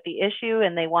concerned about the issue,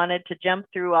 and they wanted to jump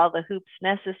through all the hoops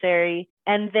necessary.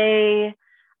 And they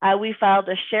we filed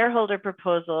a shareholder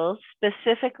proposal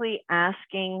specifically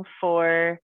asking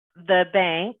for the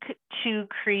bank to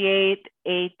create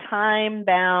a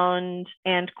time-bound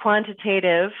and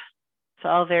quantitative, it's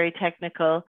all very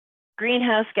technical,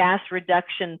 greenhouse gas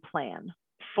reduction plan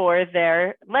for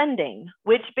their lending,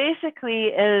 which basically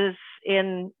is,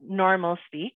 in normal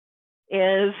speak,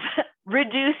 is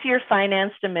reduce your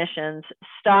financed emissions,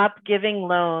 stop giving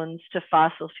loans to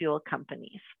fossil fuel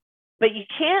companies. But you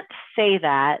can't say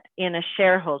that in a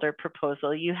shareholder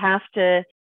proposal. You have to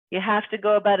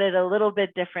go about it a little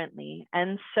bit differently.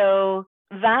 And so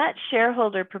that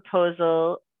shareholder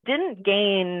proposal didn't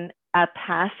gain a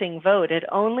passing vote. It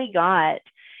only got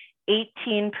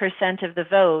 18% of the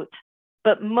vote,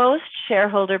 but most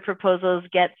shareholder proposals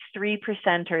get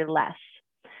 3% or less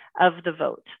of the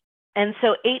vote. And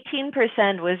so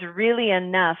 18% was really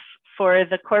enough for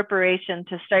the corporation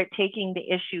to start taking the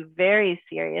issue very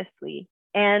seriously.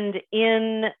 And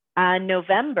in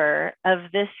November of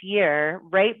this year,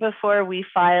 right before we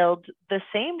filed the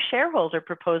same shareholder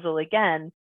proposal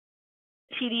again,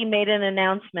 TD made an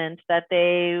announcement that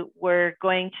they were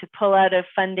going to pull out of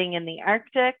funding in the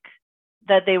Arctic,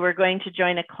 that they were going to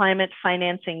join a climate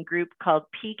financing group called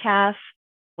PCAF,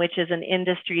 which is an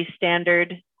industry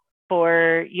standard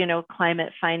for,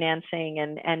 climate financing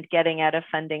and getting out of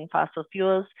funding fossil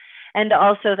fuels, and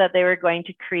also that they were going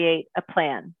to create a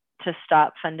plan to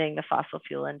stop funding the fossil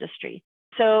fuel industry.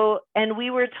 So, and we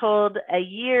were told a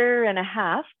year and a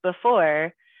half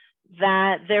before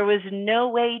that there was no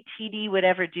way TD would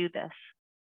ever do this.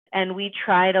 And we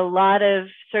tried a lot of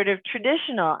sort of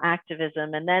traditional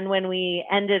activism. And then when we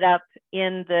ended up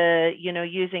in the,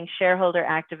 using shareholder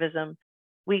activism,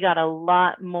 we got a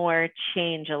lot more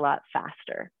change a lot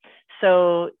faster.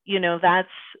 So,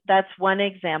 that's one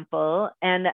example.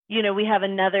 And, we have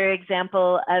another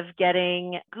example of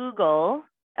getting Google.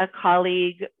 A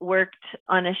colleague worked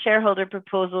on a shareholder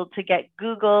proposal to get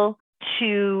Google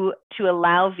to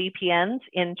allow VPNs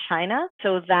in China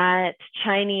so that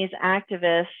Chinese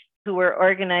activists who were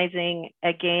organizing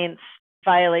against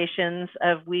violations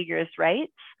of Uyghurs'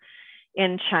 rights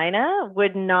in China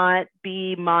would not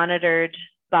be monitored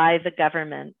by the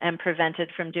government and prevented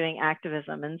from doing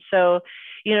activism. And so,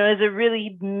 it was a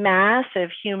really massive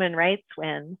human rights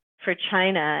win for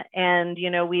China. And,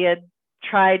 we had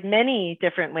tried many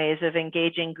different ways of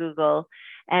engaging Google.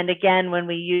 And again, when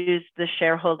we used the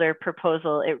shareholder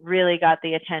proposal, it really got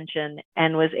the attention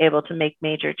and was able to make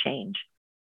major change.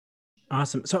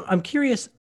 Awesome. So I'm curious,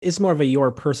 it's more of a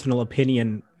your personal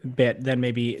opinion bit than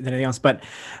anything else, but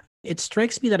it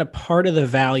strikes me that a part of the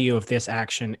value of this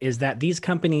action is that these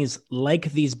companies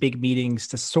like these big meetings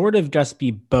to sort of just be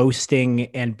boasting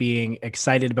and being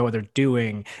excited about what they're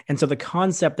doing. And so the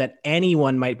concept that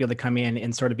anyone might be able to come in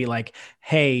and sort of be like,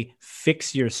 hey,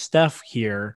 fix your stuff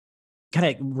here, kind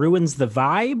of ruins the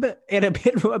vibe. And a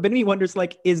bit of me wonders,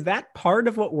 like, is that part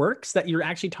of what works? That you're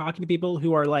actually talking to people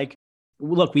who are like,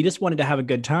 look, we just wanted to have a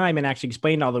good time and actually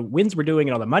explain all the wins we're doing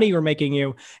and all the money we're making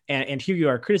you. And here you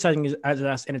are criticizing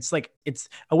us. And it's like, it's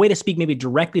a way to speak maybe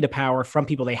directly to power from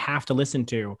people they have to listen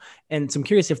to. And so I'm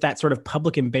curious if that sort of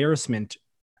public embarrassment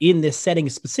in this setting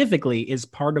specifically is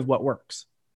part of what works.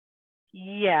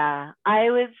 Yeah, I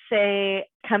would say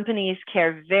companies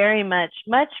care very much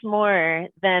more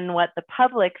than what the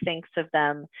public thinks of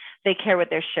them. They care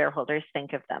what their shareholders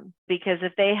think of them. Because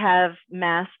if they have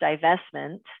mass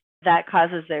divestment, that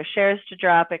causes their shares to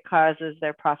drop, it causes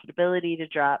their profitability to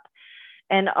drop,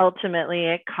 and ultimately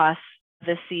it costs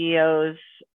the CEO's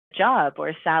job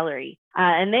or salary.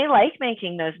 And they like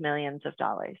making those millions of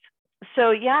dollars. So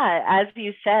yeah, as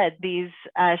you said, these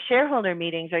shareholder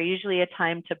meetings are usually a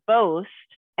time to boast,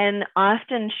 and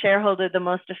often the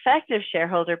most effective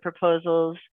shareholder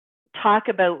proposals talk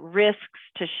about risks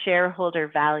to shareholder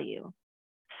value.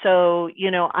 So,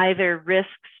 either risks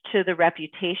to the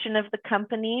reputation of the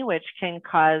company, which can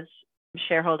cause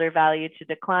shareholder value to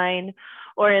decline,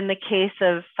 or in the case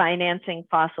of financing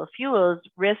fossil fuels,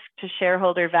 risk to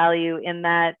shareholder value in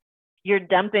that you're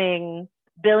dumping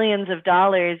billions of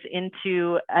dollars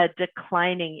into a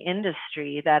declining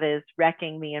industry that is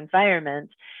wrecking the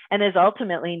environment and is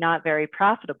ultimately not very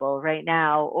profitable right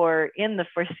now or in the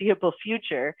foreseeable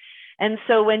future. And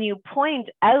so when you point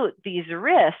out these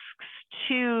risks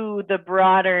to the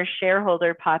broader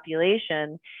shareholder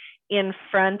population in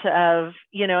front of,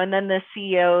 and then the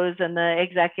CEOs and the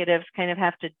executives kind of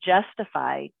have to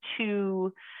justify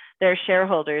to their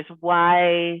shareholders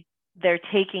why they're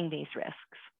taking these risks.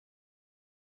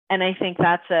 And I think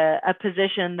that's a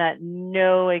position that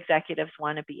no executives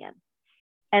want to be in.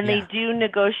 And they do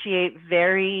negotiate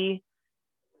very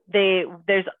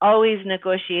there's always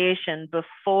negotiation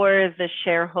before the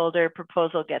shareholder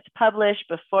proposal gets published,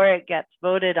 before it gets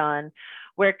voted on,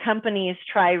 where companies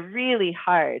try really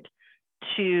hard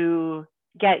to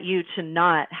get you to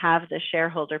not have the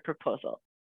shareholder proposal.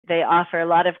 They offer a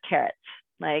lot of carrots,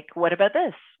 like, what about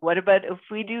this? What about if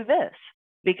we do this?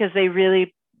 Because they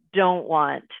really don't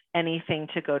want anything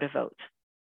to go to vote.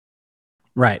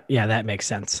 Right. Yeah, that makes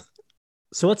sense.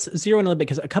 So let's zero in a little bit,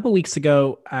 because a couple of weeks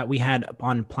ago, we had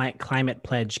on Climate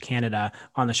Pledge Canada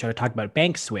on the show to talk about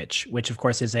Bank Switch, which of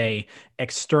course is a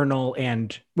external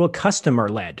and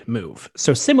customer-led move.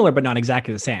 So similar, but not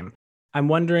exactly the same. I'm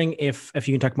wondering if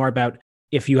you can talk more about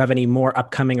if you have any more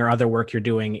upcoming or other work you're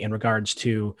doing in regards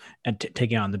to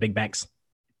taking on the big banks.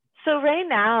 So right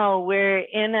now we're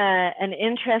in an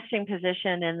interesting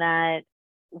position in that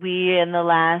we, in the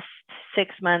last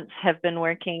 6 months, have been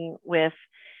working with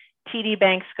TD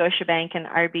Bank, Scotiabank, and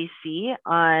RBC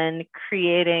on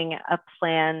creating a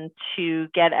plan to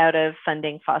get out of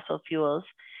funding fossil fuels.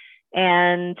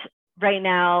 And right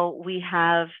now we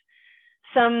have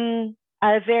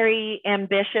a very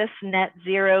ambitious net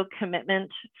zero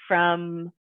commitment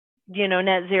from,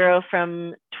 net zero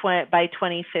by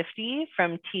 2050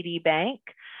 from TD Bank,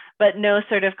 but no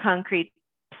sort of concrete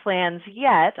plans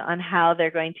yet on how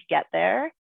they're going to get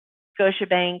there.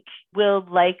 Scotiabank will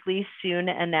likely soon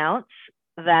announce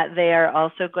that they are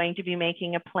also going to be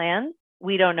making a plan.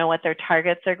 We don't know what their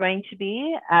targets are going to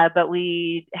be, but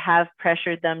we have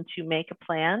pressured them to make a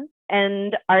plan.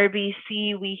 And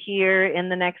RBC, we hear in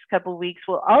the next couple of weeks,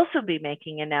 will also be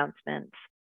making announcements.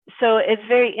 So it's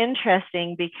very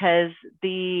interesting because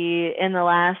in the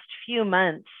last few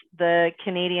months, the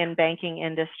Canadian banking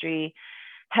industry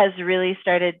has really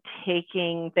started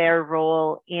taking their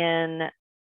role in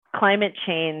climate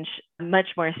change much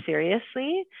more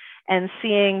seriously, and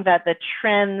seeing that the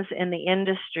trends in the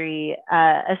industry,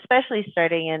 especially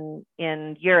starting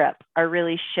in Europe, are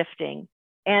really shifting.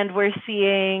 And we're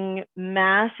seeing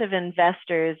massive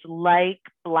investors like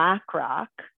BlackRock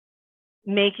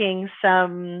making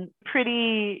some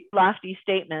pretty lofty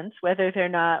statements, whether or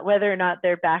not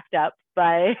they're backed up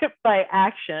by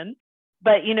action.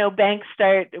 But, banks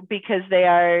start because they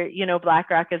are,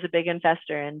 BlackRock is a big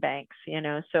investor in banks,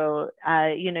 so,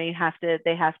 they have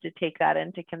to take that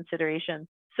into consideration.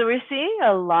 So we're seeing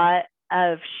a lot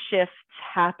of shifts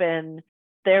happen.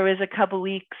 There was a couple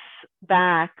weeks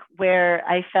back where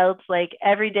I felt like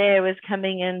every day I was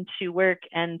coming into work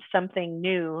and something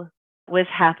new was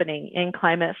happening in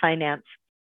climate finance.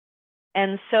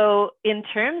 And so in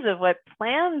terms of what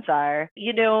plans are,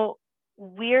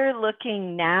 we're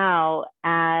looking now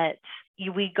at,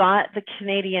 we got the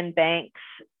Canadian banks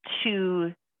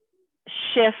to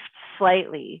shift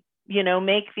slightly,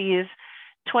 make these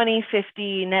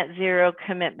 2050 net zero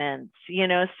commitments,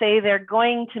 say they're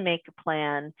going to make a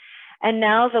plan. And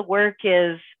now the work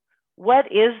is,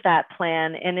 what is that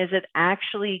plan? And is it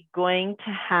actually going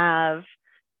to have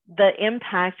the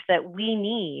impact that we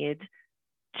need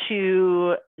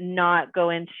to not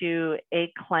go into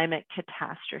a climate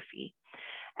catastrophe?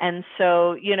 And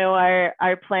so,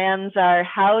 our plans are,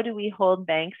 how do we hold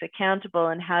banks accountable,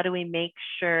 and how do we make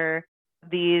sure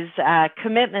these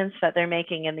commitments that they're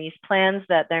making and these plans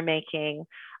that they're making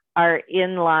are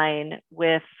in line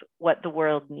with what the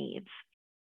world needs?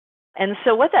 And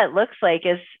so what that looks like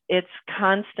is it's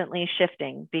constantly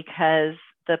shifting, because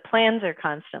the plans are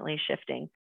constantly shifting.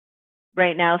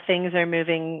 Right now, things are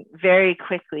moving very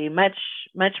quickly, much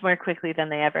more quickly than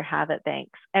they ever have at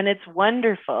banks. And it's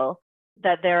wonderful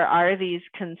that there are these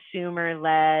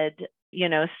consumer-led,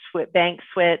 bank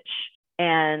switch.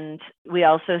 And we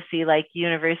also see like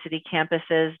university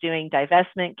campuses doing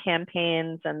divestment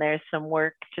campaigns, and there's some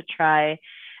work to try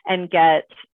and get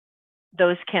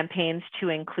those campaigns to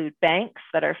include banks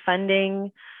that are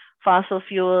funding fossil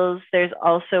fuels. There's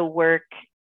also work,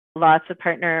 lots of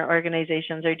partner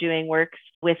organizations are doing work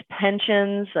with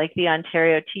pensions, like the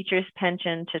Ontario Teachers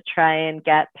Pension, to try and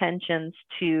get pensions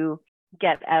to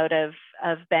get out of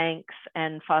banks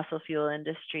and fossil fuel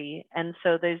industry. And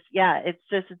so it's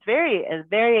a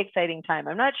very exciting time.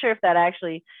 I'm not sure if that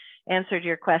actually answered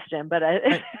your question, but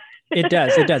it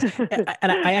does.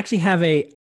 And I actually have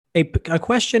a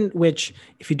question, which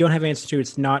if you don't have an answer to,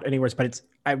 it's not any worse, but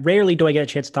I rarely do I get a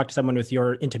chance to talk to someone with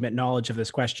your intimate knowledge of this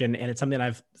question. And it's something that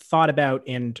I've thought about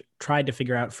and tried to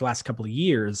figure out for the last couple of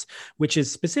years, which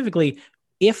is specifically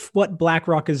if what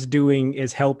BlackRock is doing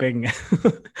is helping.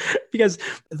 Because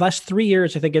the last 3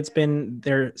 years, I think it's been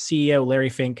their CEO, Larry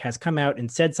Fink, has come out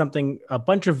and said a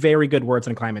bunch of very good words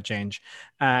on climate change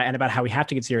and about how we have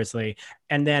to get seriously.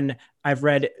 And then I've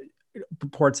read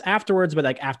reports afterwards, but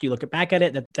like after you look back at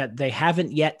it, that they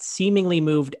haven't yet seemingly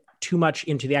moved too much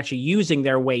into the actually using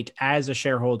their weight as a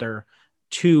shareholder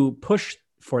to push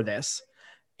for this.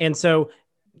 And so,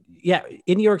 yeah,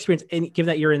 in your experience, and given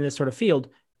that you're in this sort of field,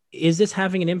 is this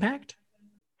having an impact?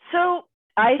 So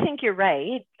I think you're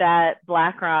right that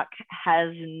BlackRock has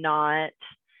not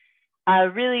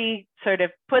really sort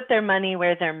of put their money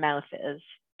where their mouth is,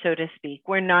 so to speak.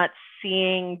 We're not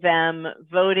seeing them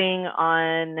voting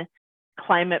on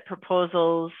climate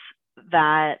proposals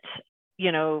that,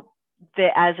 you know,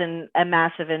 as a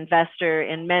massive investor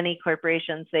in many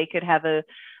corporations, they could have a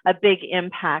big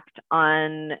impact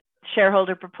on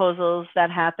shareholder proposals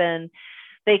that happen.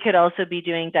 They could also be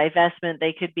doing divestment.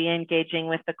 They could be engaging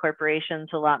with the corporations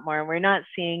a lot more. We're not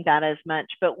seeing that as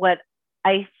much. But what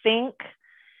I think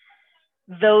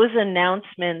those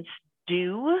announcements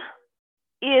do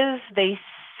is they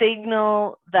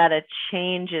signal that a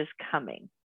change is coming.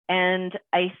 And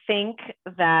I think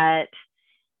that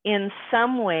in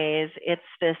some ways, it's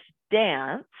this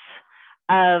dance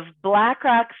of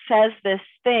BlackRock says this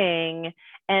thing,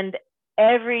 and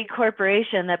every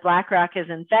corporation that BlackRock is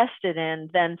invested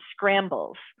in then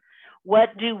scrambles.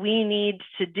 What do we need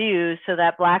to do so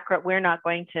that BlackRock, we're not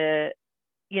going to,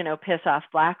 you know, piss off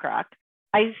BlackRock?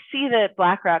 I see that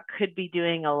BlackRock could be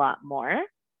doing a lot more.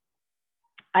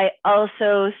 I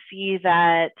also see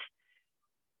that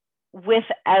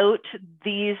without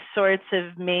these sorts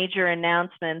of major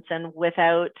announcements and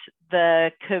without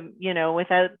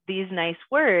without these nice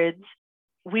words,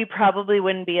 we probably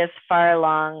wouldn't be as far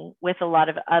along with a lot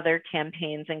of other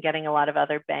campaigns and getting a lot of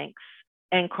other banks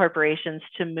and corporations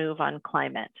to move on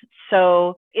climate.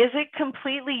 So is it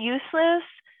completely useless?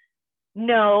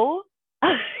 No.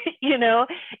 You know,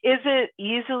 is it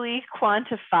easily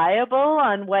quantifiable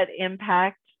on what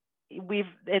impact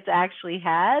it's actually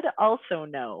had? Also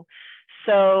no.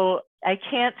 So I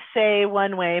can't say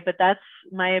one way, but that's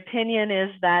my opinion, is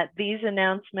that these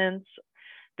announcements,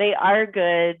 they are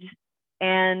good.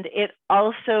 And it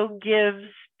also gives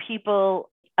people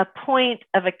a point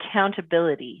of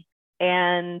accountability.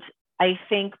 And I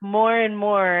think more and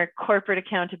more corporate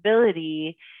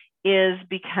accountability is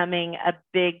becoming a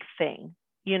big thing.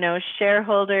 You know,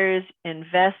 shareholders,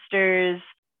 investors,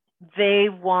 they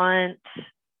want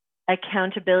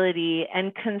accountability,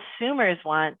 and consumers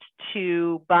want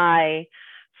to buy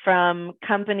from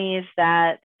companies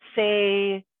that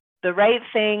say the right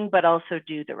thing, but also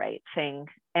do the right thing.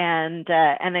 And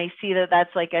I see that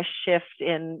that's like a shift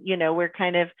in, you know, we're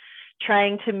kind of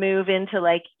trying to move into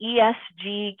like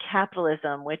ESG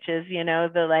capitalism, which is, you know,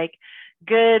 the like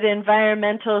good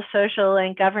environmental, social,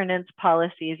 and governance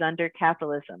policies under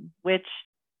capitalism, which,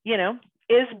 you know,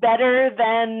 is better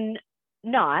than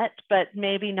not, but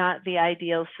maybe not the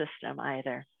ideal system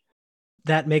either.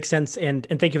 That makes sense. And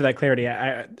thank you for that clarity.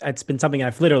 It's been something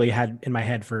I've literally had in my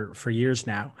head for years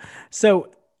now.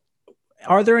 So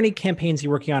are there any campaigns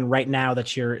you're working on right now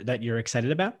that you're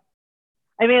excited about?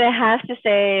 I mean, I have to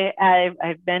say,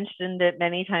 I've mentioned it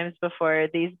many times before,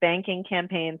 these banking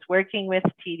campaigns, working with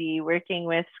TD, working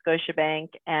with Scotiabank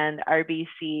and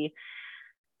RBC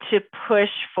to push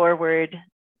forward,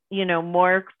 you know,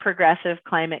 more progressive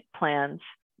climate plans.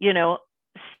 You know,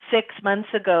 6 months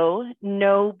ago,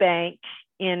 no bank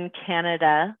in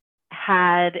Canada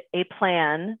had a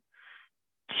plan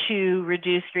to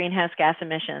reduce greenhouse gas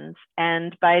emissions.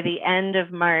 And by the end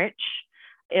of March,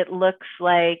 it looks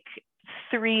like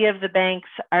 3 of the banks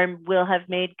will have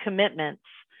made commitments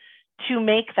to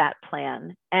make that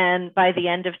plan, and by the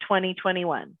end of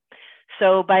 2021.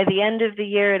 So by the end of the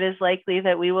year, it is likely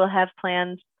that we will have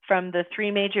plans from the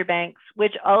 3 major banks,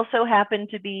 which also happen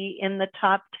to be in the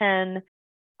top 10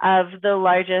 of the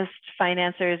largest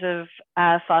financiers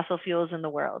of fossil fuels in the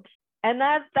world. And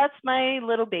that's my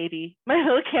little baby, my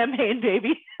little campaign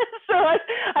baby. So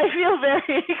I feel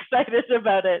very excited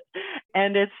about it.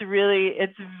 And it's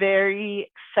very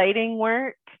exciting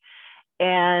work.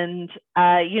 And,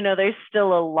 you know, there's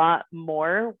still a lot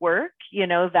more work. You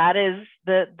know, that is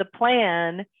the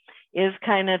plan is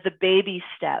kind of the baby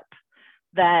step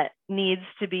that needs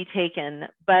to be taken.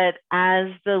 But as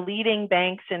the leading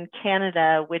banks in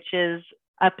Canada, which is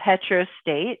a petro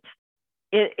state,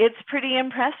 it's pretty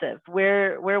impressive.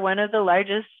 We're one of the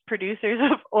largest producers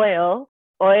of oil.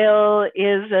 Oil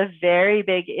is a very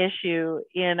big issue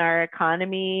in our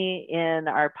economy, in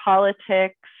our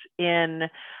politics, in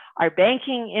our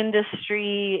banking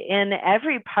industry, in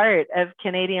every part of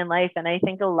Canadian life. And I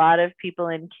think a lot of people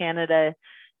in Canada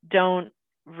don't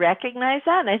recognize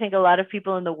that. And I think a lot of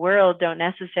people in the world don't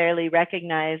necessarily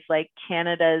recognize like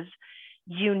Canada's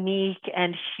unique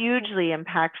and hugely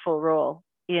impactful role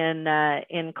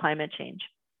in climate change.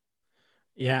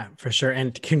 Yeah, for sure.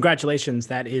 And congratulations.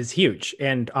 That is huge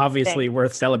and obviously Thanks.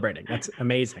 worth celebrating. That's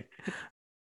amazing.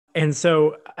 And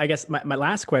so I guess my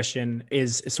last question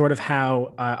is sort of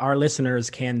how our listeners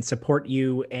can support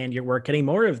you and your work getting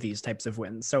more of these types of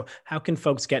wins. So how can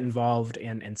folks get involved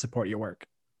and support your work?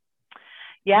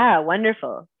 Yeah,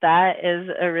 wonderful. That is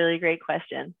a really great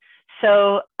question.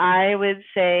 So I would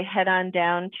say head on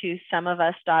down to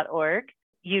someofus.org.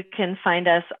 You can find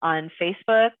us on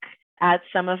Facebook at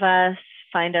Some of Us,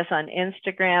 find us on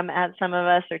Instagram at Some of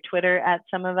Us, or Twitter at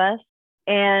Some of Us.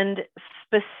 And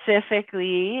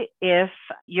specifically, if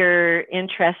you're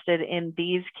interested in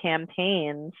these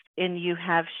campaigns and you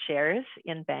have shares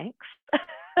in banks,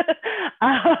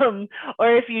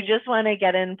 or if you just want to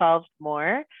get involved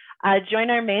more,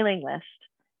 join our mailing list.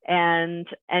 And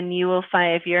you will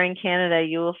find, if you're in Canada,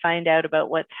 you will find out about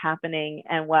what's happening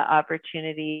and what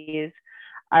opportunities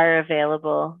are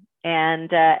available.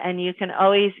 And you can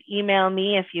always email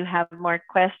me if you have more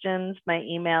questions. My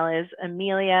email is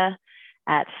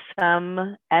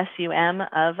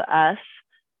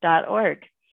amelia@sumofus.org.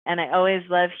 And I always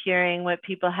love hearing what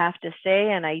people have to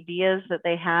say and ideas that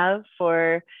they have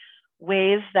for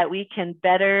ways that we can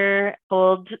better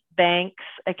hold banks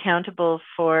accountable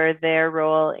for their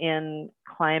role in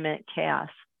climate chaos.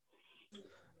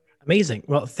 Amazing.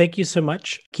 Well, thank you so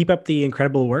much. Keep up the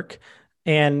incredible work.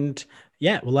 And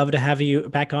yeah, we'll love to have you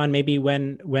back on maybe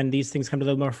when these things come to a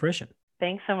little more fruition.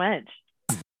 Thanks so much.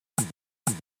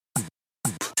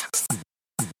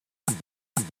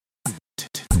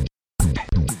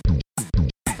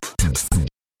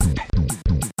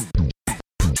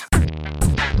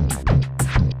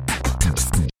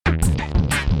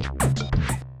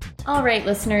 All right,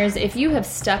 listeners, if you have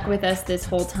stuck with us this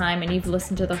whole time and you've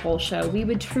listened to the whole show, we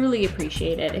would truly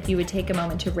appreciate it if you would take a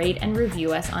moment to rate and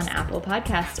review us on Apple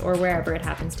Podcasts or wherever it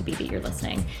happens to be that you're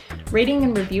listening. Rating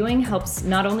and reviewing helps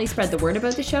not only spread the word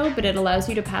about the show, but it allows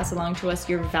you to pass along to us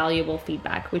your valuable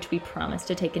feedback, which we promise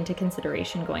to take into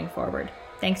consideration going forward.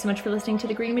 Thanks so much for listening to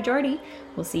The Green Majority.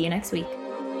 We'll see you next week.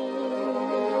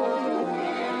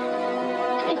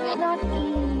 It's not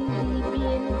easy.